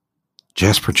artist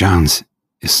Jasper Johns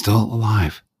is still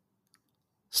alive,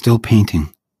 still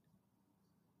painting.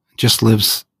 Just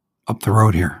lives up the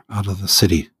road here, out of the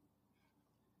city.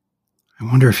 I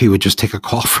wonder if he would just take a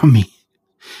call from me.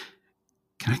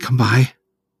 Can I come by?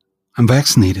 I'm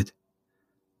vaccinated.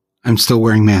 I'm still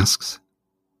wearing masks.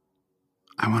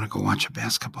 I want to go watch a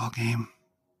basketball game.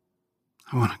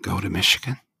 I want to go to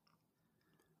Michigan.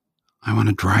 I want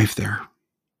to drive there.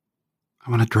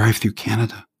 I want to drive through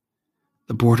Canada.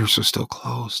 The borders are still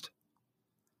closed.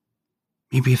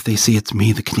 Maybe if they see it's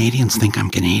me, the Canadians think I'm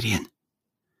Canadian.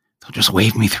 They'll just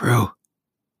wave me through.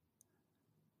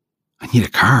 I need a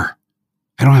car.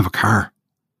 I don't have a car.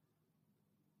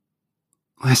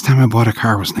 Last time I bought a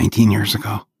car was 19 years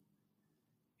ago.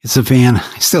 It's a van.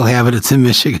 I still have it. It's in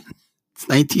Michigan. It's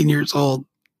 19 years old.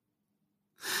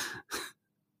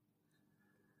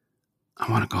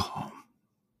 I want to go home.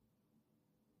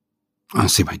 I want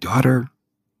to see my daughter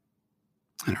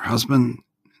and her husband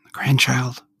and the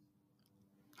grandchild.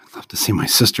 I'd love to see my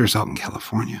sisters out in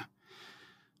California.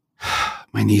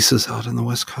 My nieces out on the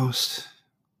West Coast.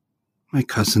 My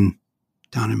cousin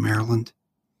down in Maryland.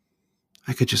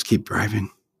 I could just keep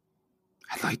driving.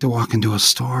 I'd like to walk into a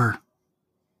store.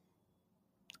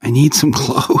 I need some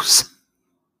clothes.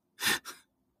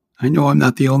 I know I'm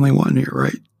not the only one here,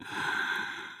 right?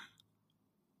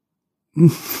 I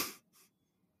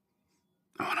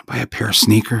want to buy a pair of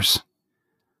sneakers.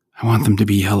 I want them to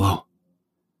be yellow.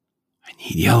 I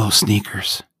need yellow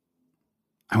sneakers.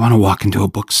 I want to walk into a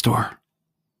bookstore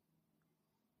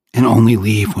and only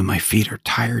leave when my feet are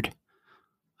tired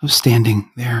of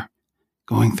standing there,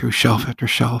 going through shelf after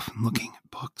shelf and looking at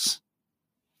books.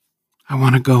 I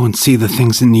want to go and see the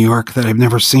things in New York that I've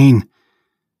never seen.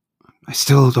 I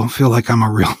still don't feel like I'm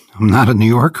not a New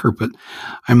Yorker, but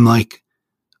I'm like,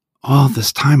 all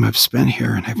this time I've spent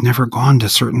here and I've never gone to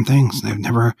certain things. And I've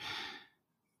never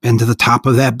been to the top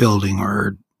of that building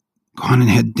or gone and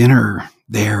had dinner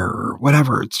there or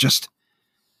whatever. It's just,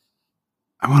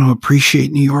 I want to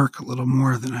appreciate New York a little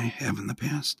more than I have in the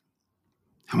past.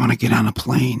 I want to get on a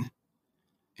plane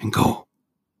and go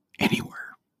anywhere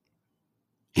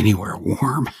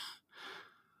warm,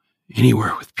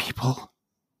 anywhere with people.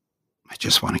 I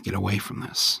just want to get away from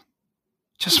this,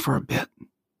 just for a bit.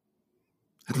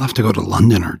 I'd love to go to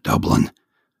London or Dublin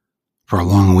for a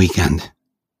long weekend.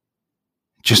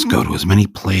 Just go to as many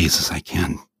plays as I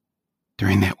can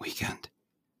during that weekend.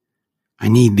 I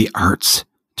need the arts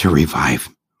to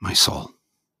revive my soul.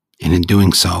 And in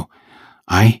doing so,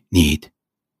 I need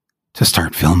to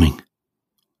start filming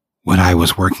what I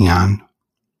was working on,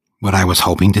 what I was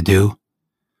hoping to do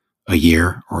a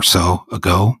year or so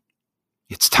ago.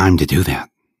 It's time to do that.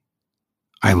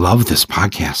 I love this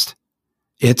podcast.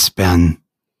 It's been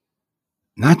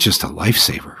not just a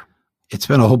lifesaver. It's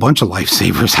been a whole bunch of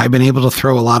lifesavers. I've been able to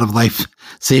throw a lot of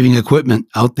life-saving equipment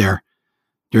out there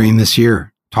during this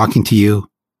year, talking to you,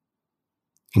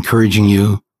 encouraging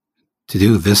you to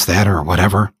do this, that, or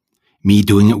whatever, me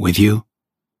doing it with you.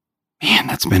 Man,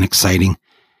 that's been exciting.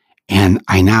 And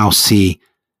I now see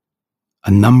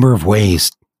a number of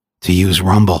ways to use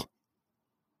Rumble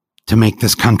to make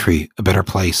this country a better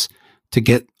place, to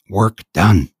get work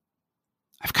done.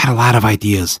 I've got a lot of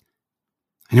ideas.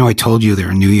 I know I told you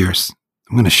they're New Year's.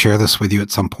 I'm going to share this with you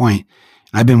at some point.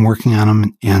 I've been working on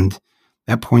them, and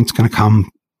that point's going to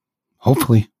come,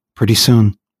 hopefully, pretty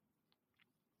soon.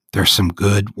 There's some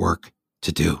good work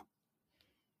to do,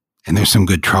 and there's some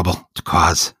good trouble to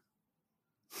cause.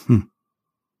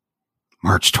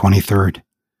 March 23rd,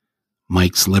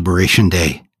 Mike's Liberation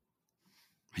Day.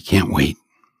 I can't wait.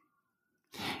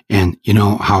 And you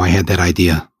know how I had that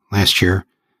idea last year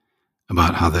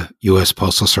about how the U.S.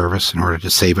 Postal Service, in order to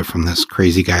save it from this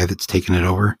crazy guy that's taken it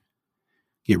over,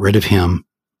 get rid of him,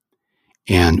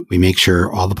 and we make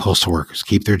sure all the postal workers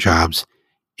keep their jobs,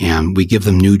 and we give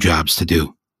them new jobs to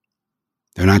do.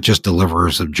 They're not just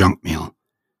deliverers of junk mail.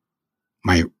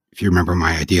 If you remember,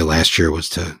 my idea last year was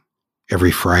to,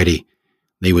 every Friday,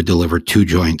 they would deliver 2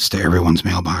 joints to everyone's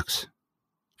mailbox.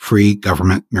 Free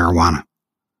government marijuana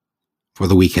for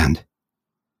the weekend.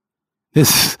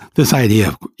 This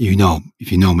idea,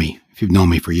 if you've known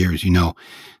me for years, you know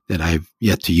that I've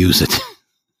yet to use it.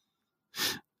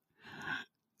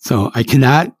 So I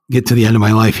cannot get to the end of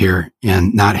my life here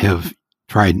and not have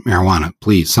tried marijuana.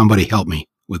 Please, somebody help me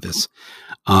with this.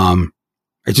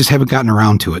 I just haven't gotten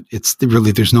around to it.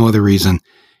 There's no other reason.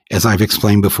 As I've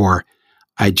explained before,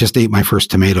 I just ate my first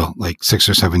tomato like 6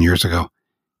 or 7 years ago.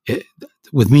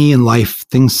 With me in life,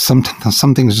 some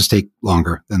things just take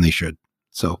longer than they should.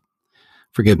 So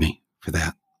forgive me for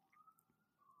that.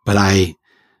 But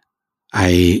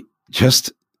I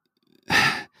just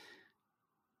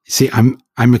see,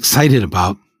 I'm excited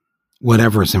about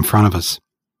whatever is in front of us.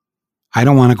 I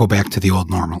don't want to go back to the old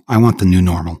normal. I want the new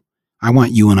normal. I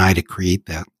want you and I to create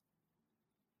that.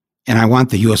 And I want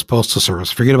the U.S. Postal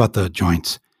Service, forget about the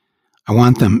joints. I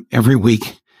want them every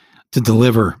week to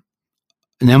deliver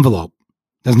an envelope.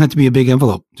 Doesn't have to be a big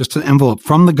envelope, just an envelope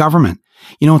from the government.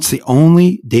 You know, it's the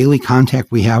only daily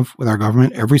contact we have with our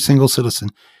government. Every single citizen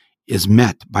is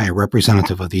met by a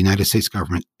representative of the United States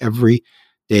government every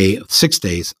day, 6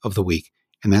 days of the week.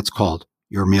 And that's called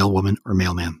your mailwoman or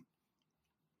mailman.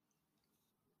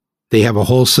 They have a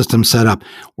whole system set up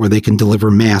where they can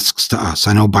deliver masks to us.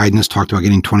 I know Biden has talked about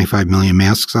getting 25 million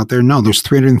masks out there. No, there's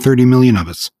 330 million of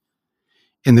us.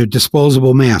 And they're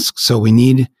disposable masks. So we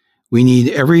need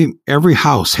every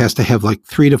house has to have like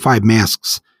 3 to 5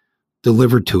 masks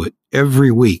delivered to it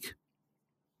every week.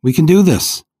 We can do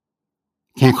this.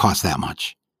 Can't cost that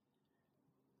much.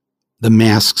 The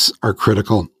masks are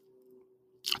critical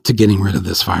to getting rid of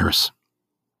this virus.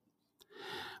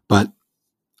 But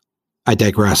I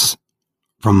digress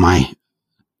from my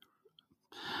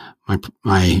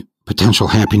potential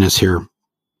happiness here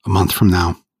a month from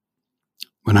now,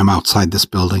 when I'm outside this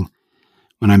building,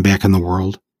 when I'm back in the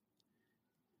world.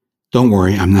 Don't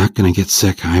worry, I'm not going to get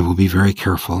sick. I will be very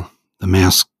careful. The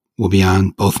mask will be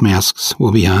on. Both masks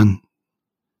will be on.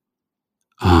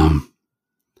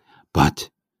 But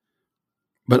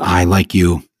I, like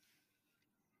you,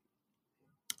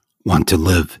 want to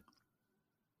live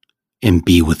and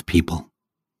be with people.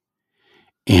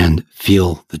 and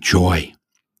feel the joy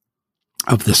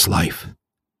of this life.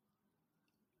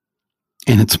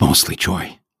 And it's mostly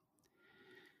joy.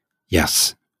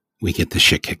 Yes, we get the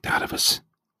shit kicked out of us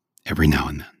every now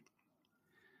and then.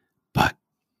 But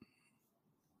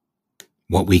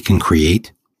what we can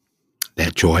create,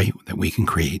 that joy that we can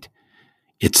create,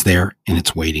 it's there and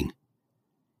it's waiting.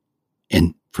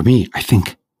 And for me,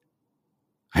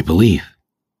 I believe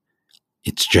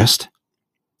it's just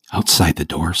outside the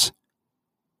doors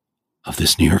of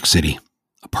this New York City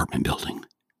apartment building.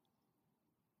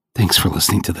 Thanks for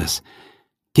listening to this.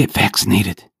 Get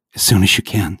vaccinated as soon as you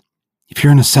can. If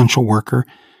you're an essential worker,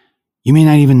 you may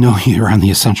not even know you're on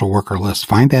the essential worker list.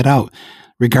 Find that out.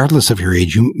 Regardless of your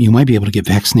age, you might be able to get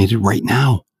vaccinated right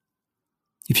now.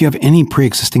 If you have any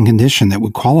pre-existing condition that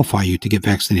would qualify you to get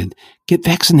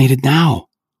vaccinated now.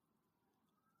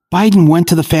 Biden went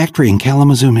to the factory in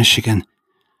Kalamazoo, Michigan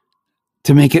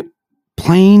to make it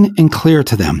plain and clear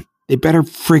to them. They better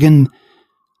friggin'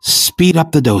 speed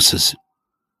up the doses.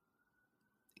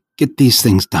 Get these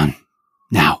things done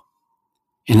now.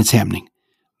 And it's happening.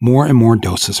 More and more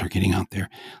doses are getting out there.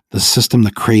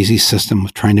 The crazy system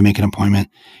of trying to make an appointment,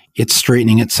 it's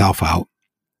straightening itself out.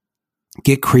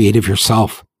 Get creative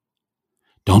yourself.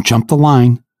 Don't jump the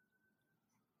line.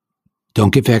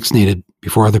 Don't get vaccinated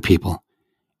before other people.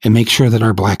 And make sure that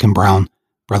our black and brown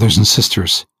brothers and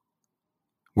sisters,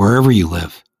 wherever you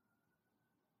live,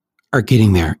 are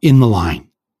getting there in the line.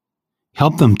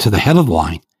 Help them to the head of the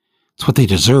line. It's what they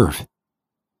deserve.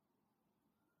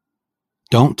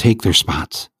 Don't take their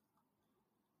spots.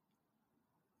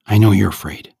 I know you're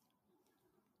afraid.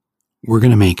 We're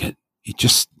going to make it. You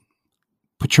just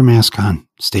put your mask on.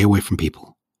 Stay away from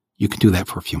people. You can do that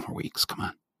for a few more weeks. Come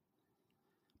on.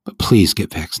 But please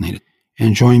get vaccinated.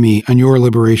 And join me on your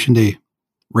Liberation Day.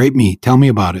 Rate me. Tell me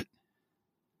about it.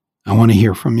 I want to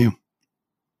hear from you.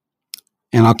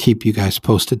 And I'll keep you guys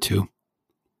posted too.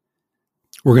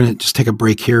 We're going to just take a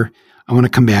break here. I want to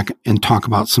come back and talk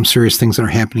about some serious things that are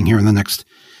happening here in the next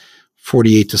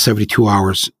 48 to 72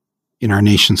 hours in our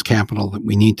nation's capital that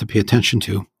we need to pay attention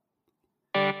to.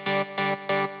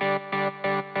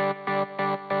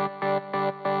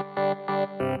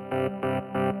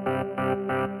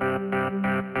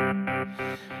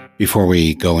 Before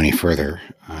we go any further,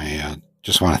 I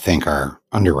just want to thank our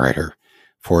underwriter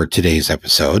for today's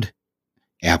episode,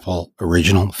 Apple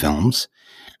Original Films,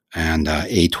 and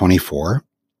A24,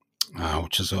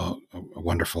 which is a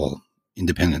wonderful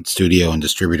independent studio and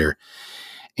distributor,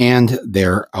 and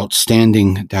their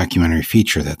outstanding documentary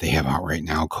feature that they have out right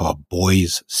now called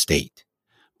Boys State.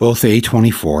 Both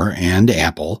A24 and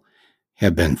Apple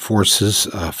have been forces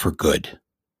for good.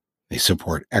 They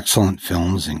support excellent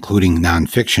films, including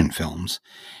nonfiction films,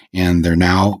 and they're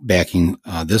now backing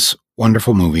this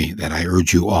wonderful movie that I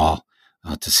urge you all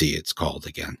to see. It's called,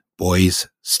 again, Boys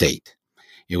State.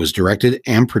 It was directed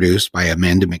and produced by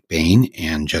Amanda McBain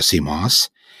and Jesse Moss,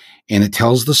 and it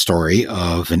tells the story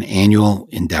of an annual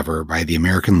endeavor by the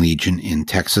American Legion in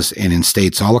Texas and in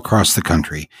states all across the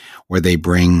country, where they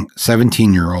bring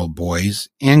 17-year-old boys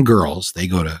and girls, they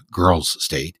go to Girls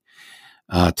State,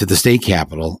 to the state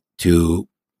capitol to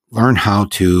learn how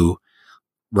to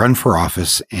run for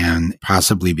office and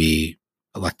possibly be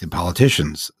elected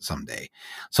politicians someday.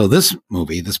 So this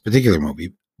particular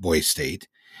movie, Boys State,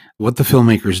 what the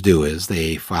filmmakers do is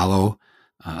they follow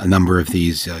a number of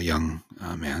these young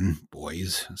men,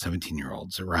 boys,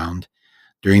 17-year-olds around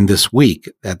during this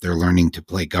week that they're learning to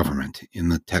play government in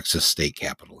the Texas state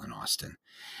capitol in Austin.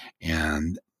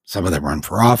 And some of them run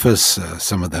for office.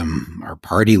 Some of them are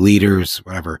party leaders,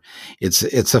 whatever.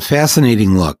 It's a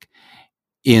fascinating look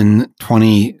in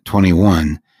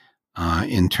 2021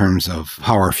 in terms of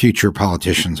how our future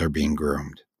politicians are being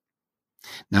groomed.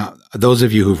 Now, those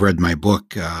of you who've read my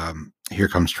book, Here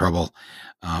Comes Trouble,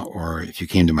 or if you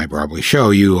came to my Broadway show,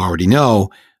 you already know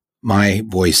my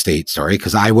Boys State story,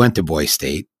 because I went to Boys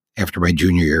State after my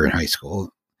junior year in high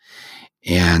school,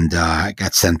 and I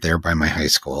got sent there by my high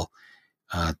school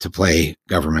to play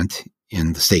government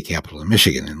in the state capital of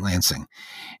Michigan, in Lansing.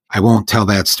 I won't tell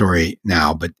that story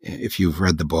now, but if you've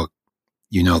read the book,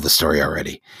 you know the story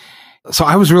already. So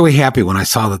I was really happy when I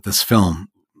saw that this film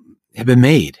had been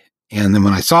made. And then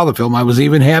when I saw the film, I was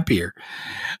even happier.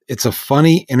 It's a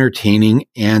funny, entertaining,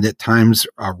 and at times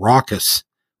a raucous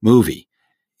movie.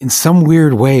 In some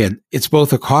weird way, it's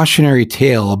both a cautionary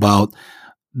tale about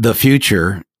the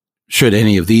future, should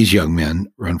any of these young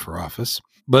men run for office,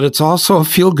 but it's also a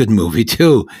feel-good movie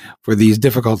too for these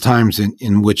difficult times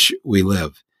in which we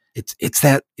live. It's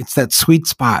that sweet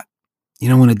spot,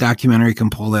 when a documentary can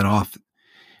pull that off,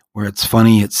 where it's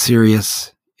funny, it's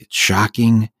serious, it's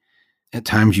shocking. At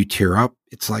times you tear up.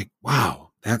 It's like,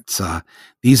 wow,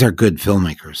 These are good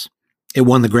filmmakers. It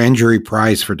won the Grand Jury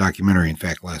Prize for documentary, in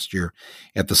fact, last year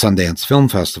at the Sundance Film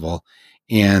Festival,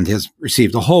 and has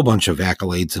received a whole bunch of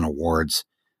accolades and awards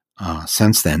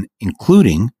since then,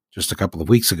 including just a couple of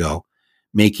weeks ago,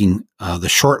 making the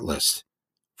shortlist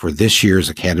for this year's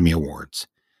Academy Awards,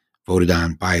 voted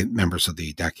on by members of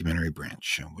the documentary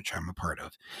branch, which I'm a part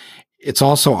of. It's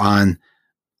also on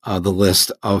the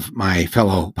list of my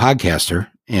fellow podcaster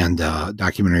and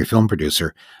documentary film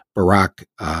producer, Barack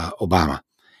Obama.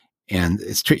 And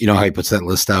it's true, you know how he puts that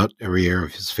list out every year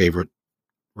of his favorite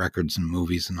records and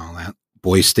movies and all that?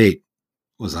 Boy State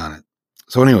was on it.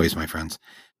 So anyways, my friends,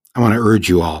 I want to urge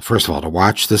you all, first of all, to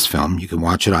watch this film. You can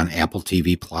watch it on Apple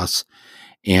TV Plus,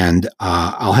 and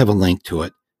I'll have a link to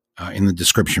it in the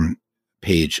description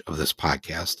page of this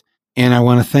podcast. And I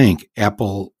want to thank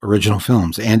Apple Original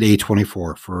Films and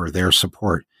A24 for their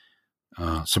support,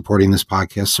 supporting this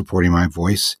podcast, supporting my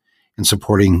voice, and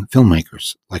supporting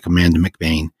filmmakers like Amanda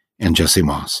McBain and Jesse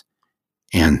Moss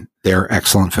and their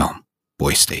excellent film,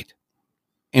 Boy State.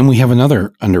 And we have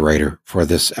another underwriter for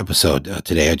this episode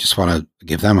today. I just want to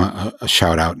give them a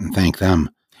shout out and thank them.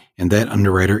 And that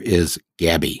underwriter is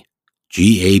Gabi,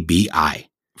 Gabi.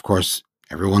 Of course,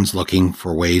 everyone's looking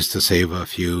for ways to save a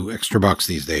few extra bucks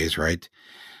these days, right?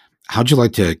 How'd you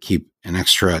like to keep an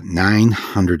extra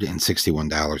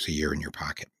 $961 a year in your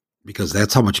pocket? Because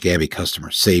that's how much Gabi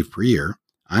customers save per year,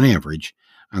 on average,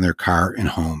 on their car and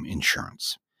home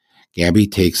insurance.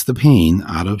 Gabi takes the pain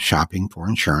out of shopping for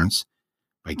insurance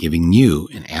by giving you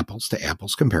an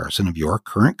apples-to-apples comparison of your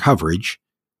current coverage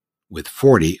with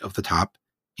 40 of the top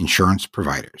insurance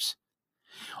providers.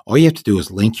 All you have to do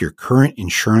is link your current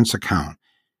insurance account,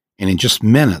 and in just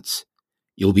minutes,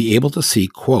 you'll be able to see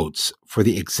quotes for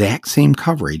the exact same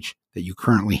coverage that you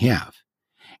currently have.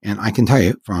 And I can tell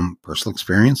you from personal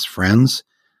experience, friends,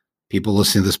 people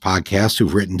listening to this podcast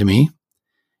who've written to me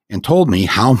and told me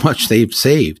how much they've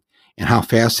saved and how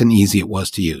fast and easy it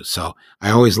was to use. So I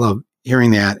always love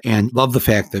hearing that and love the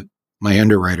fact that my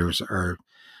underwriters are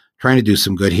trying to do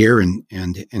some good here and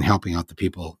helping out the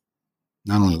people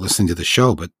not only listening to the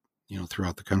show, but,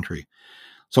 throughout the country.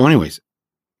 So anyways,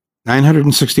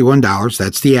 $961,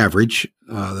 that's the average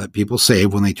that people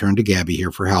save when they turn to Gabi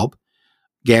here for help.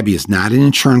 Gabi is not an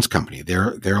insurance company.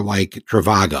 They're like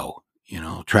Travago,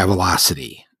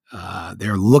 Travelocity.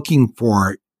 They're looking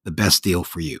for the best deal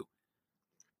for you.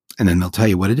 And then they'll tell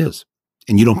you what it is.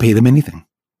 And you don't pay them anything.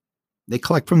 They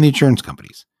collect from the insurance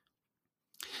companies.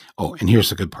 Oh, and here's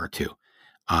the good part too.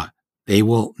 They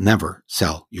will never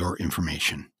sell your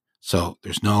information. So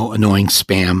there's no annoying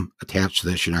spam attached to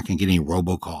this. You're not going to get any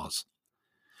robocalls.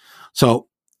 So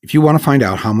if you want to find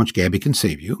out how much Gabi can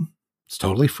save you, it's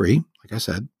totally free. Like I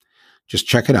said, just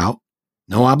check it out.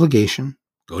 No obligation.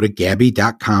 Go to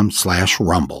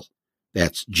Gabi.com/rumble.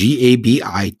 That's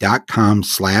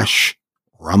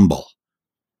Gabi.com/rumble.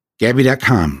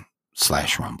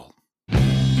 Gabi.com/rumble.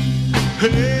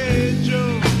 Hey,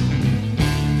 Joe,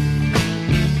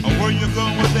 where you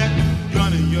going with that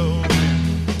gun of yours?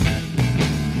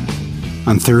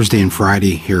 On Thursday and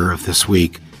Friday here of this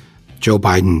week, Joe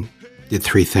Biden did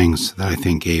three things that I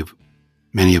think gave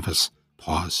many of us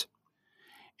pause.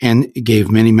 And it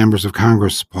gave many members of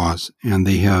Congress pause, and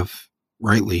they have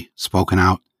rightly spoken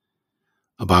out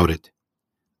about it.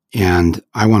 And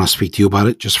I want to speak to you about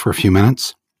it just for a few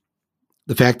minutes.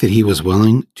 The fact that he was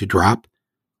willing to drop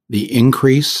the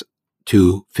increase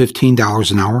to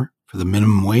 $15 an hour for the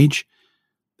minimum wage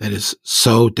that is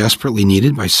so desperately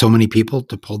needed by so many people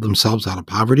to pull themselves out of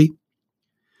poverty,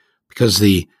 because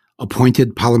the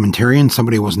appointed parliamentarian,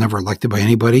 somebody who was never elected by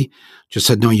anybody, just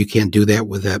said, no, you can't do that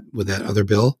with that other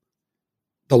bill.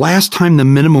 The last time the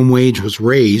minimum wage was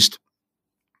raised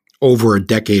over a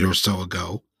decade or so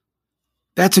ago,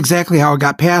 that's exactly how it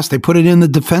got passed. They put it in the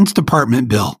Defense Department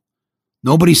bill.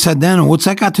 Nobody said then, what's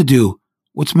that got to do?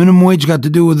 What's minimum wage got to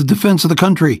do with the defense of the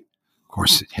country? Of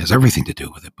course, it has everything to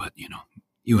do with it, but,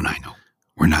 you and I know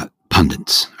we're not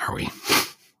pundits, are we?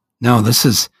 No, this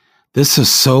is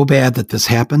so bad that this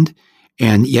happened,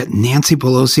 and yet Nancy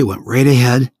Pelosi went right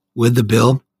ahead with the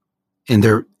bill, and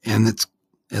it's,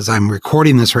 as I'm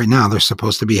recording this right now, they're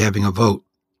supposed to be having a vote,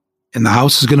 and the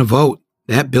House is going to vote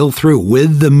that bill through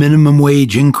with the minimum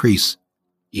wage increase,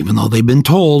 even though they've been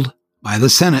told by the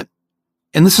Senate.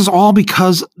 And this is all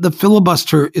because the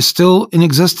filibuster is still in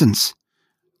existence.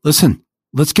 Listen,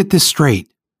 let's get this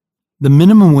straight. The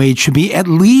minimum wage should be at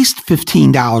least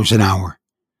 $15 an hour.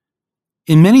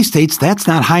 In many states, that's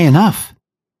not high enough.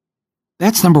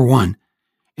 That's number one.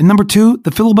 And number two,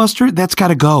 the filibuster, that's got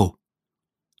to go.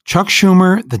 Chuck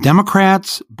Schumer, the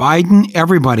Democrats, Biden,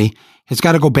 everybody has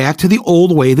got to go back to the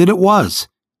old way that it was.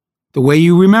 the way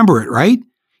you remember it, right?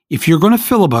 If you're going to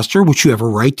filibuster, which you have a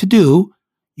right to do,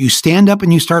 you stand up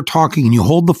and you start talking and you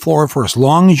hold the floor for as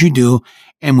long as you do.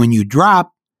 And when you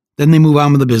drop, then they move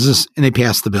on with the business and they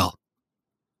pass the bill.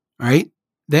 Right?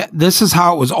 This is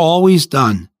how it was always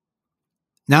done.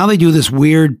 Now they do this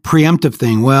weird preemptive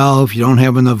thing. Well, if you don't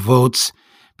have enough votes,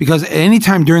 because at any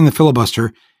time during the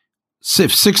filibuster,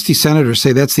 if 60 senators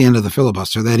say that's the end of the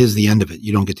filibuster, that is the end of it.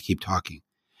 You don't get to keep talking.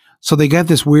 So they got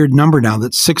this weird number now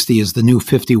that 60 is the new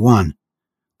 51.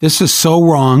 This is so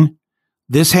wrong.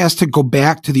 This has to go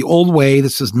back to the old way.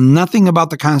 This is nothing about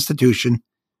the Constitution.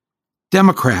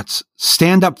 Democrats,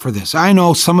 stand up for this. I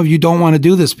know some of you don't want to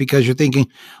do this because you're thinking,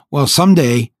 well,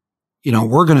 someday,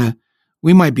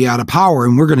 we might be out of power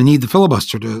and we're going to need the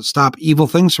filibuster to stop evil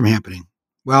things from happening.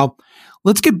 Well,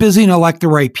 let's get busy and elect the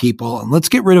right people, and let's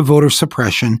get rid of voter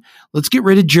suppression. Let's get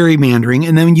rid of gerrymandering,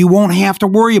 and then you won't have to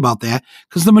worry about that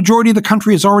because the majority of the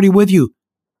country is already with you.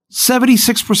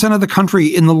 76% of the country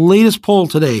in the latest poll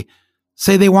today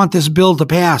say they want this bill to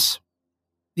pass.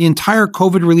 The entire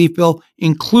COVID relief bill,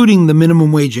 including the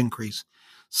minimum wage increase.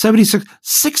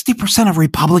 60% of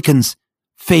Republicans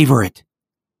favor it.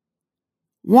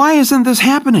 Why isn't this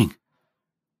happening?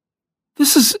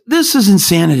 This is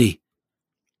insanity.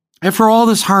 After all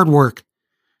this hard work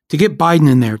to get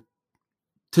Biden in there,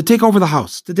 to take over the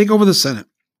House, to take over the Senate,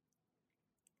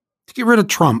 to get rid of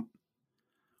Trump,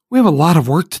 we have a lot of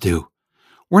work to do.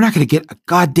 We're not going to get a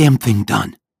goddamn thing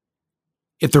done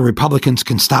if the Republicans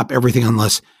can stop everything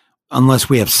unless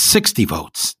we have 60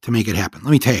 votes to make it happen. Let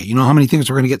me tell you, you know how many things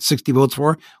we're going to get 60 votes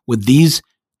for with these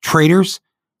traitors,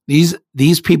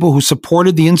 these people who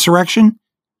supported the insurrection,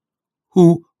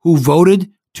 who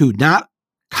voted to not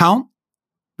count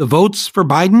the votes for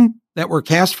Biden that were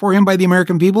cast for him by the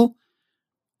American people?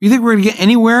 You think we're going to get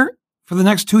anywhere for the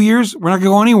next 2 years? We're not going to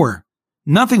go anywhere.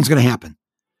 Nothing's going to happen.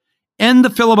 End the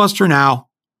filibuster now.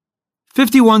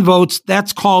 51 votes,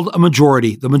 that's called a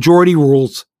majority. The majority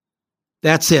rules.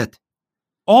 That's it.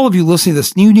 All of you listening to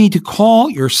this, you need to call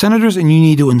your senators and you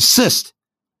need to insist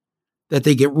that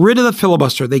they get rid of the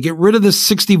filibuster. They get rid of this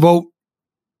 60 vote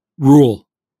rule.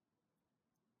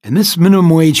 And this minimum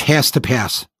wage has to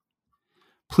pass.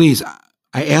 Please,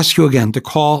 I ask you again to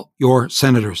call your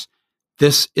senators.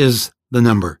 This is the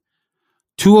number.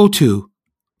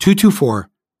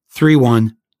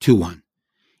 202-224-3121.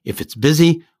 If it's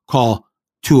busy, call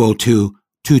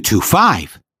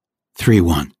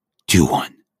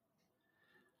 202-225-3121.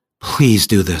 Please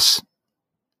do this.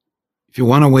 If you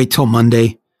want to wait till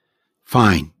Monday,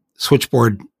 fine.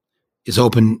 Switchboard is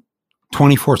open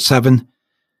 24/7,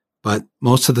 but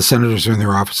most of the senators are in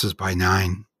their offices by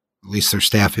 9. At least their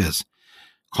staff is.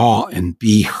 Call and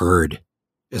be heard,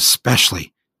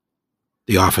 especially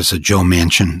the office of Joe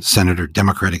Manchin,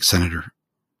 Democratic senator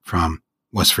from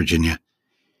West Virginia,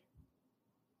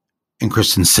 and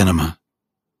Kristen Sinema,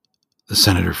 the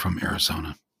senator from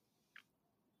Arizona.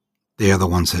 They are the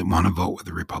ones that want to vote with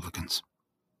the Republicans.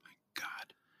 My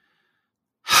God.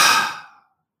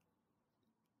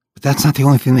 But that's not the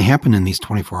only thing that happened in these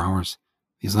 24 hours.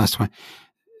 These last 20.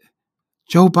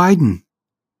 Joe Biden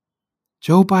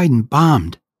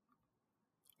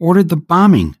ordered the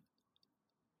bombing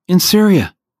in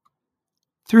Syria.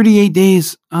 38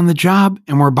 days on the job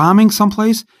and we're bombing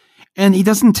someplace. And he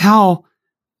doesn't go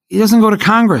to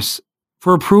Congress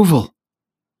for approval.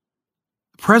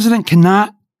 The president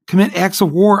cannot commit acts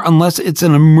of war unless it's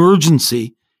an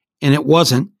emergency. And it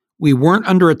wasn't. We weren't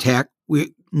under attack.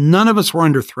 None of us were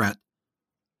under threat.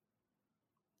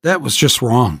 That was just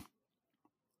wrong.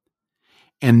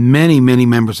 And many, many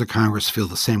members of Congress feel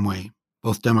the same way,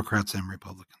 both Democrats and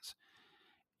Republicans.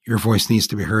 Your voice needs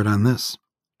to be heard on this.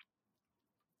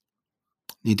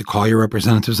 You need to call your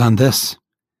representatives on this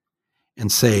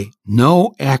and say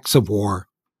no acts of war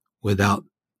without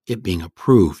it being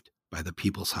approved by the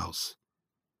People's House.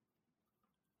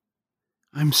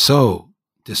 I'm so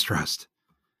distressed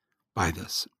by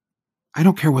this. I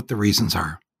don't care what the reasons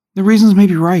are. The reasons may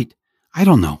be right. I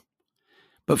don't know.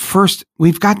 But first,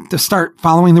 we've got to start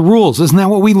following the rules. Isn't that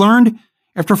what we learned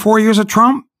after 4 years of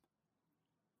Trump?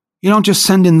 You don't just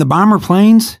send in the bomber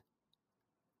planes.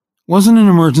 Wasn't an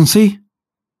emergency.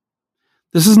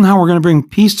 This isn't how we're going to bring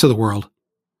peace to the world.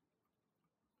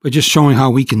 But just showing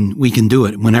how we can do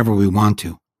it whenever we want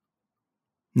to.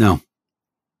 No,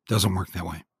 doesn't work that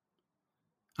way.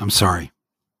 I'm sorry.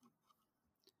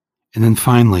 And then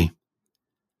finally,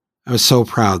 I was so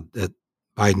proud that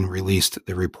Biden released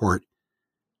the report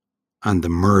on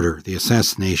the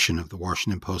assassination of the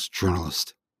Washington Post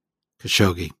journalist,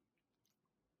 Khashoggi.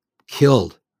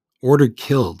 Ordered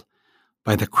killed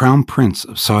by the Crown Prince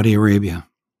of Saudi Arabia.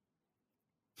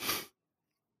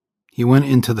 He went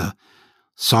into the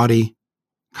Saudi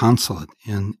consulate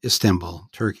in Istanbul,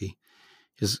 Turkey.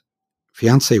 His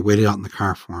fiancée waited out in the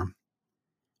car for him.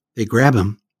 They grab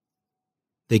him,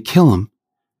 they kill him,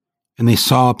 and they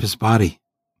saw up his body,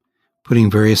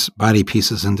 putting various body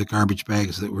pieces into garbage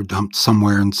bags that were dumped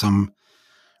somewhere in some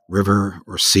river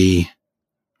or sea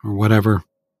or whatever.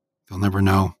 They'll never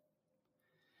know.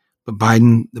 But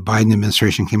the Biden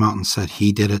administration came out and said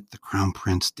he did it. The Crown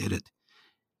Prince did it.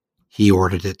 He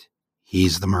ordered it.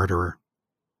 He's the murderer.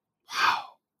 Wow.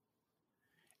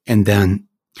 And then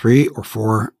 3 or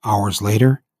 4 hours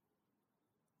later,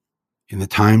 in the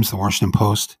Times, the Washington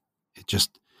Post, the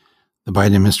Biden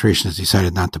administration has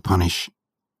decided not to punish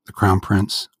the Crown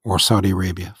Prince or Saudi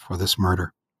Arabia for this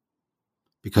murder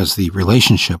because the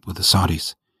relationship with the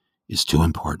Saudis is too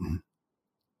important.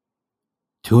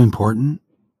 Too important?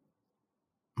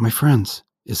 My friends,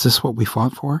 is this what we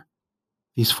fought for?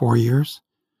 These 4 years?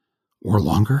 Or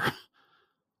longer?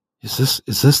 Is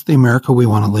this the America we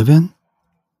want to live in?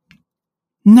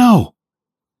 No.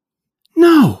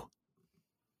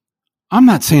 I'm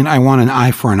not saying I want an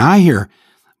eye for an eye here,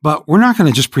 but we're not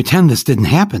going to just pretend this didn't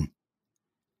happen.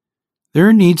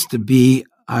 There needs to be,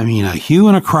 a hue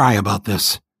and a cry about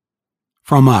this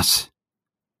from us.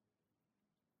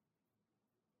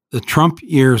 The Trump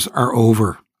years are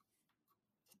over.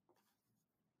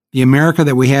 The America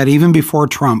that we had even before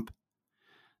Trump,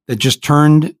 that just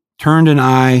turned an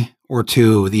eye or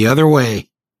two the other way.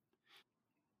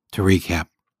 To recap,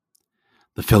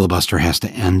 the filibuster has to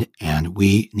end, and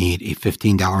we need a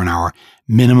 $15 an hour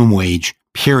minimum wage,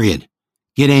 period.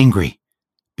 Get angry.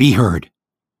 Be heard.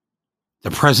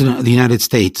 The President of the United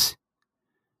States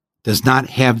does not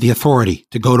have the authority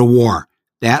to go to war.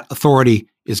 That authority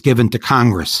is given to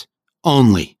Congress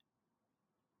only.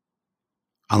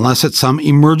 Unless it's some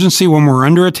emergency when we're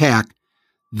under attack,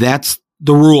 that's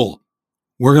the rule.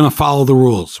 We're going to follow the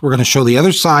rules. We're going to show the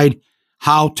other side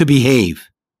how to behave.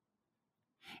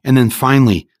 And then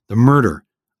finally, the murder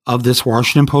of this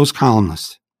Washington Post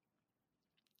columnist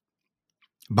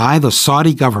by the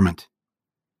Saudi government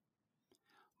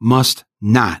must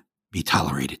not be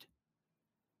tolerated.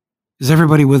 Is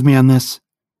everybody with me on this?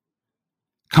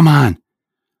 Come on.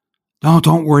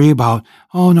 Don't worry about,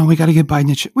 oh no, we got to give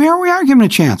Biden a chance. We are giving a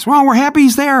chance. Well, we're happy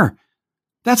he's there.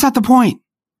 That's not the point.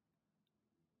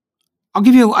 I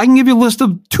can give you a list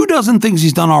of 24 things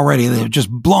he's done already that have just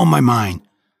blown my mind.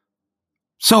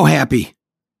 So happy.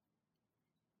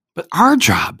 But our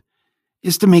job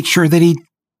is to make sure that he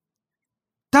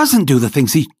doesn't do the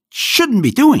things he shouldn't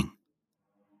be doing.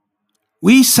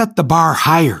 We set the bar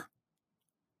higher.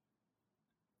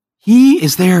 He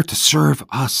is there to serve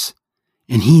us,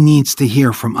 and he needs to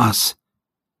hear from us,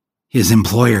 his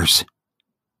employers,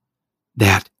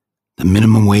 that the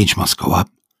minimum wage must go up,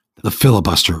 the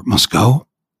filibuster must go.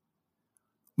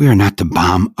 We are not to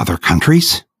bomb other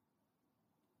countries.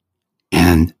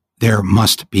 And there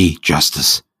must be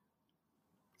justice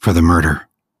for the murder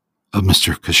of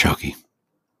Mr. Khashoggi.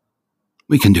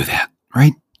 We can do that,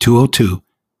 right?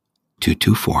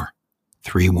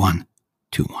 202-224-3121.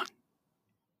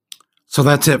 So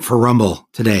that's it for Rumble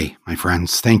today, my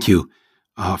friends. Thank you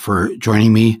for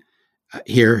joining me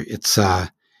here. It's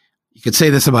you could say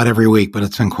this about every week, but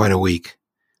it's been quite a week.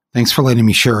 Thanks for letting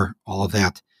me share all of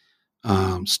that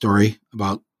story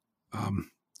about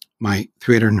my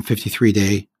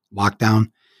 353-day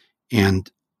lockdown and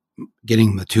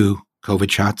getting the 2 COVID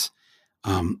shots.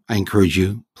 I encourage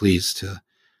you, please, to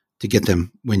get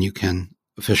them when you can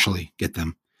officially get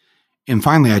them. And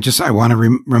finally, I want to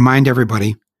remind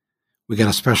everybody, we got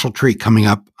a special treat coming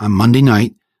up on Monday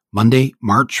night, Monday,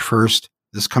 March 1st,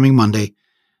 this coming Monday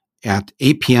at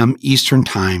 8 p.m. Eastern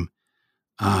Time.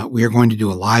 We are going to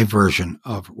do a live version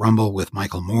of Rumble with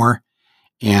Michael Moore,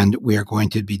 and we are going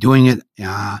to be doing it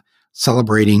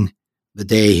celebrating the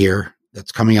day here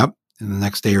that's coming up in the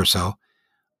next day or so,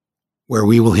 where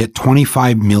we will hit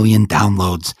 25 million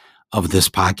downloads of this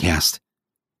podcast.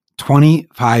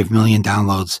 25 million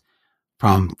downloads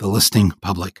from the listening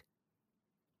public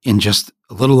in just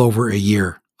a little over a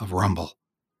year of Rumble.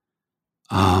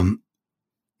 No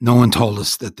one told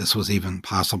us that this was even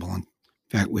possible. In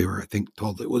fact, we were, I think,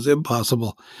 told it was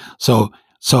impossible. So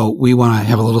we want to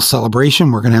have a little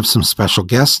celebration. We're going to have some special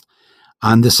guests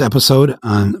on this episode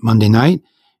on Monday night.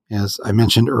 As I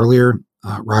mentioned earlier,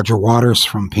 Roger Waters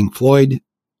from Pink Floyd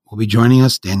will be joining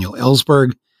us, Daniel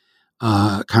Ellsberg,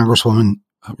 Congresswoman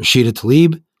Rashida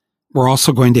Tlaib. We're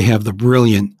also going to have the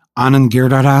brilliant Anand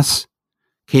Giridharadas,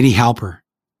 Katie Halper,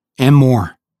 and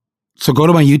more. So go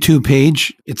to my YouTube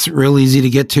page. It's real easy to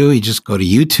get to. You just go to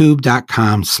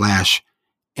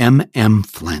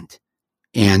youtube.com/mmflint.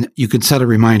 And you can set a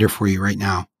reminder for you right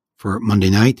now for Monday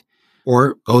night,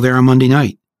 or go there on Monday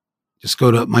night. Just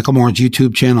go to Michael Moore's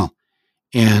YouTube channel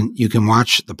and you can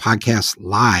watch the podcast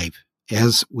live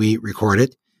as we record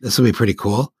it. This will be pretty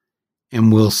cool.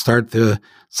 And we'll start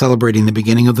celebrating the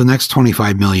beginning of the next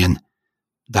 25 million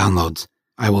downloads.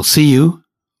 I will see you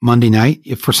Monday night.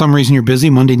 If for some reason you're busy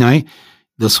Monday night,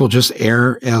 this will just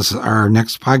air as our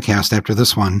next podcast after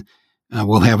this one.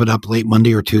 We'll have it up late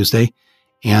Monday or Tuesday.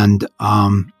 And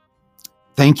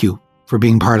thank you for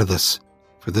being part of this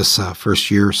for this first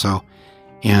year or so.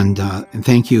 And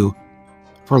thank you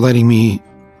for letting me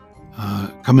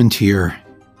come into your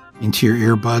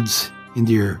earbuds,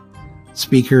 into your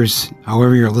speakers,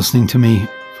 however you're listening to me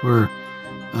for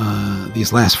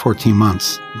these last 14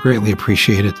 months. I greatly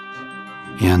appreciate it.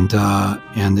 And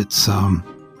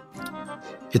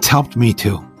it's helped me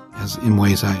too, as in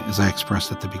ways as I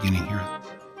expressed at the beginning here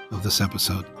of this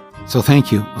episode. So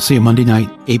thank you. I'll see you Monday night,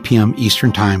 8 p.m.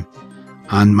 Eastern Time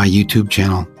on my YouTube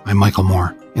channel. I'm Michael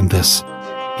Moore, and this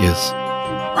is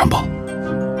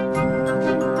Rumble.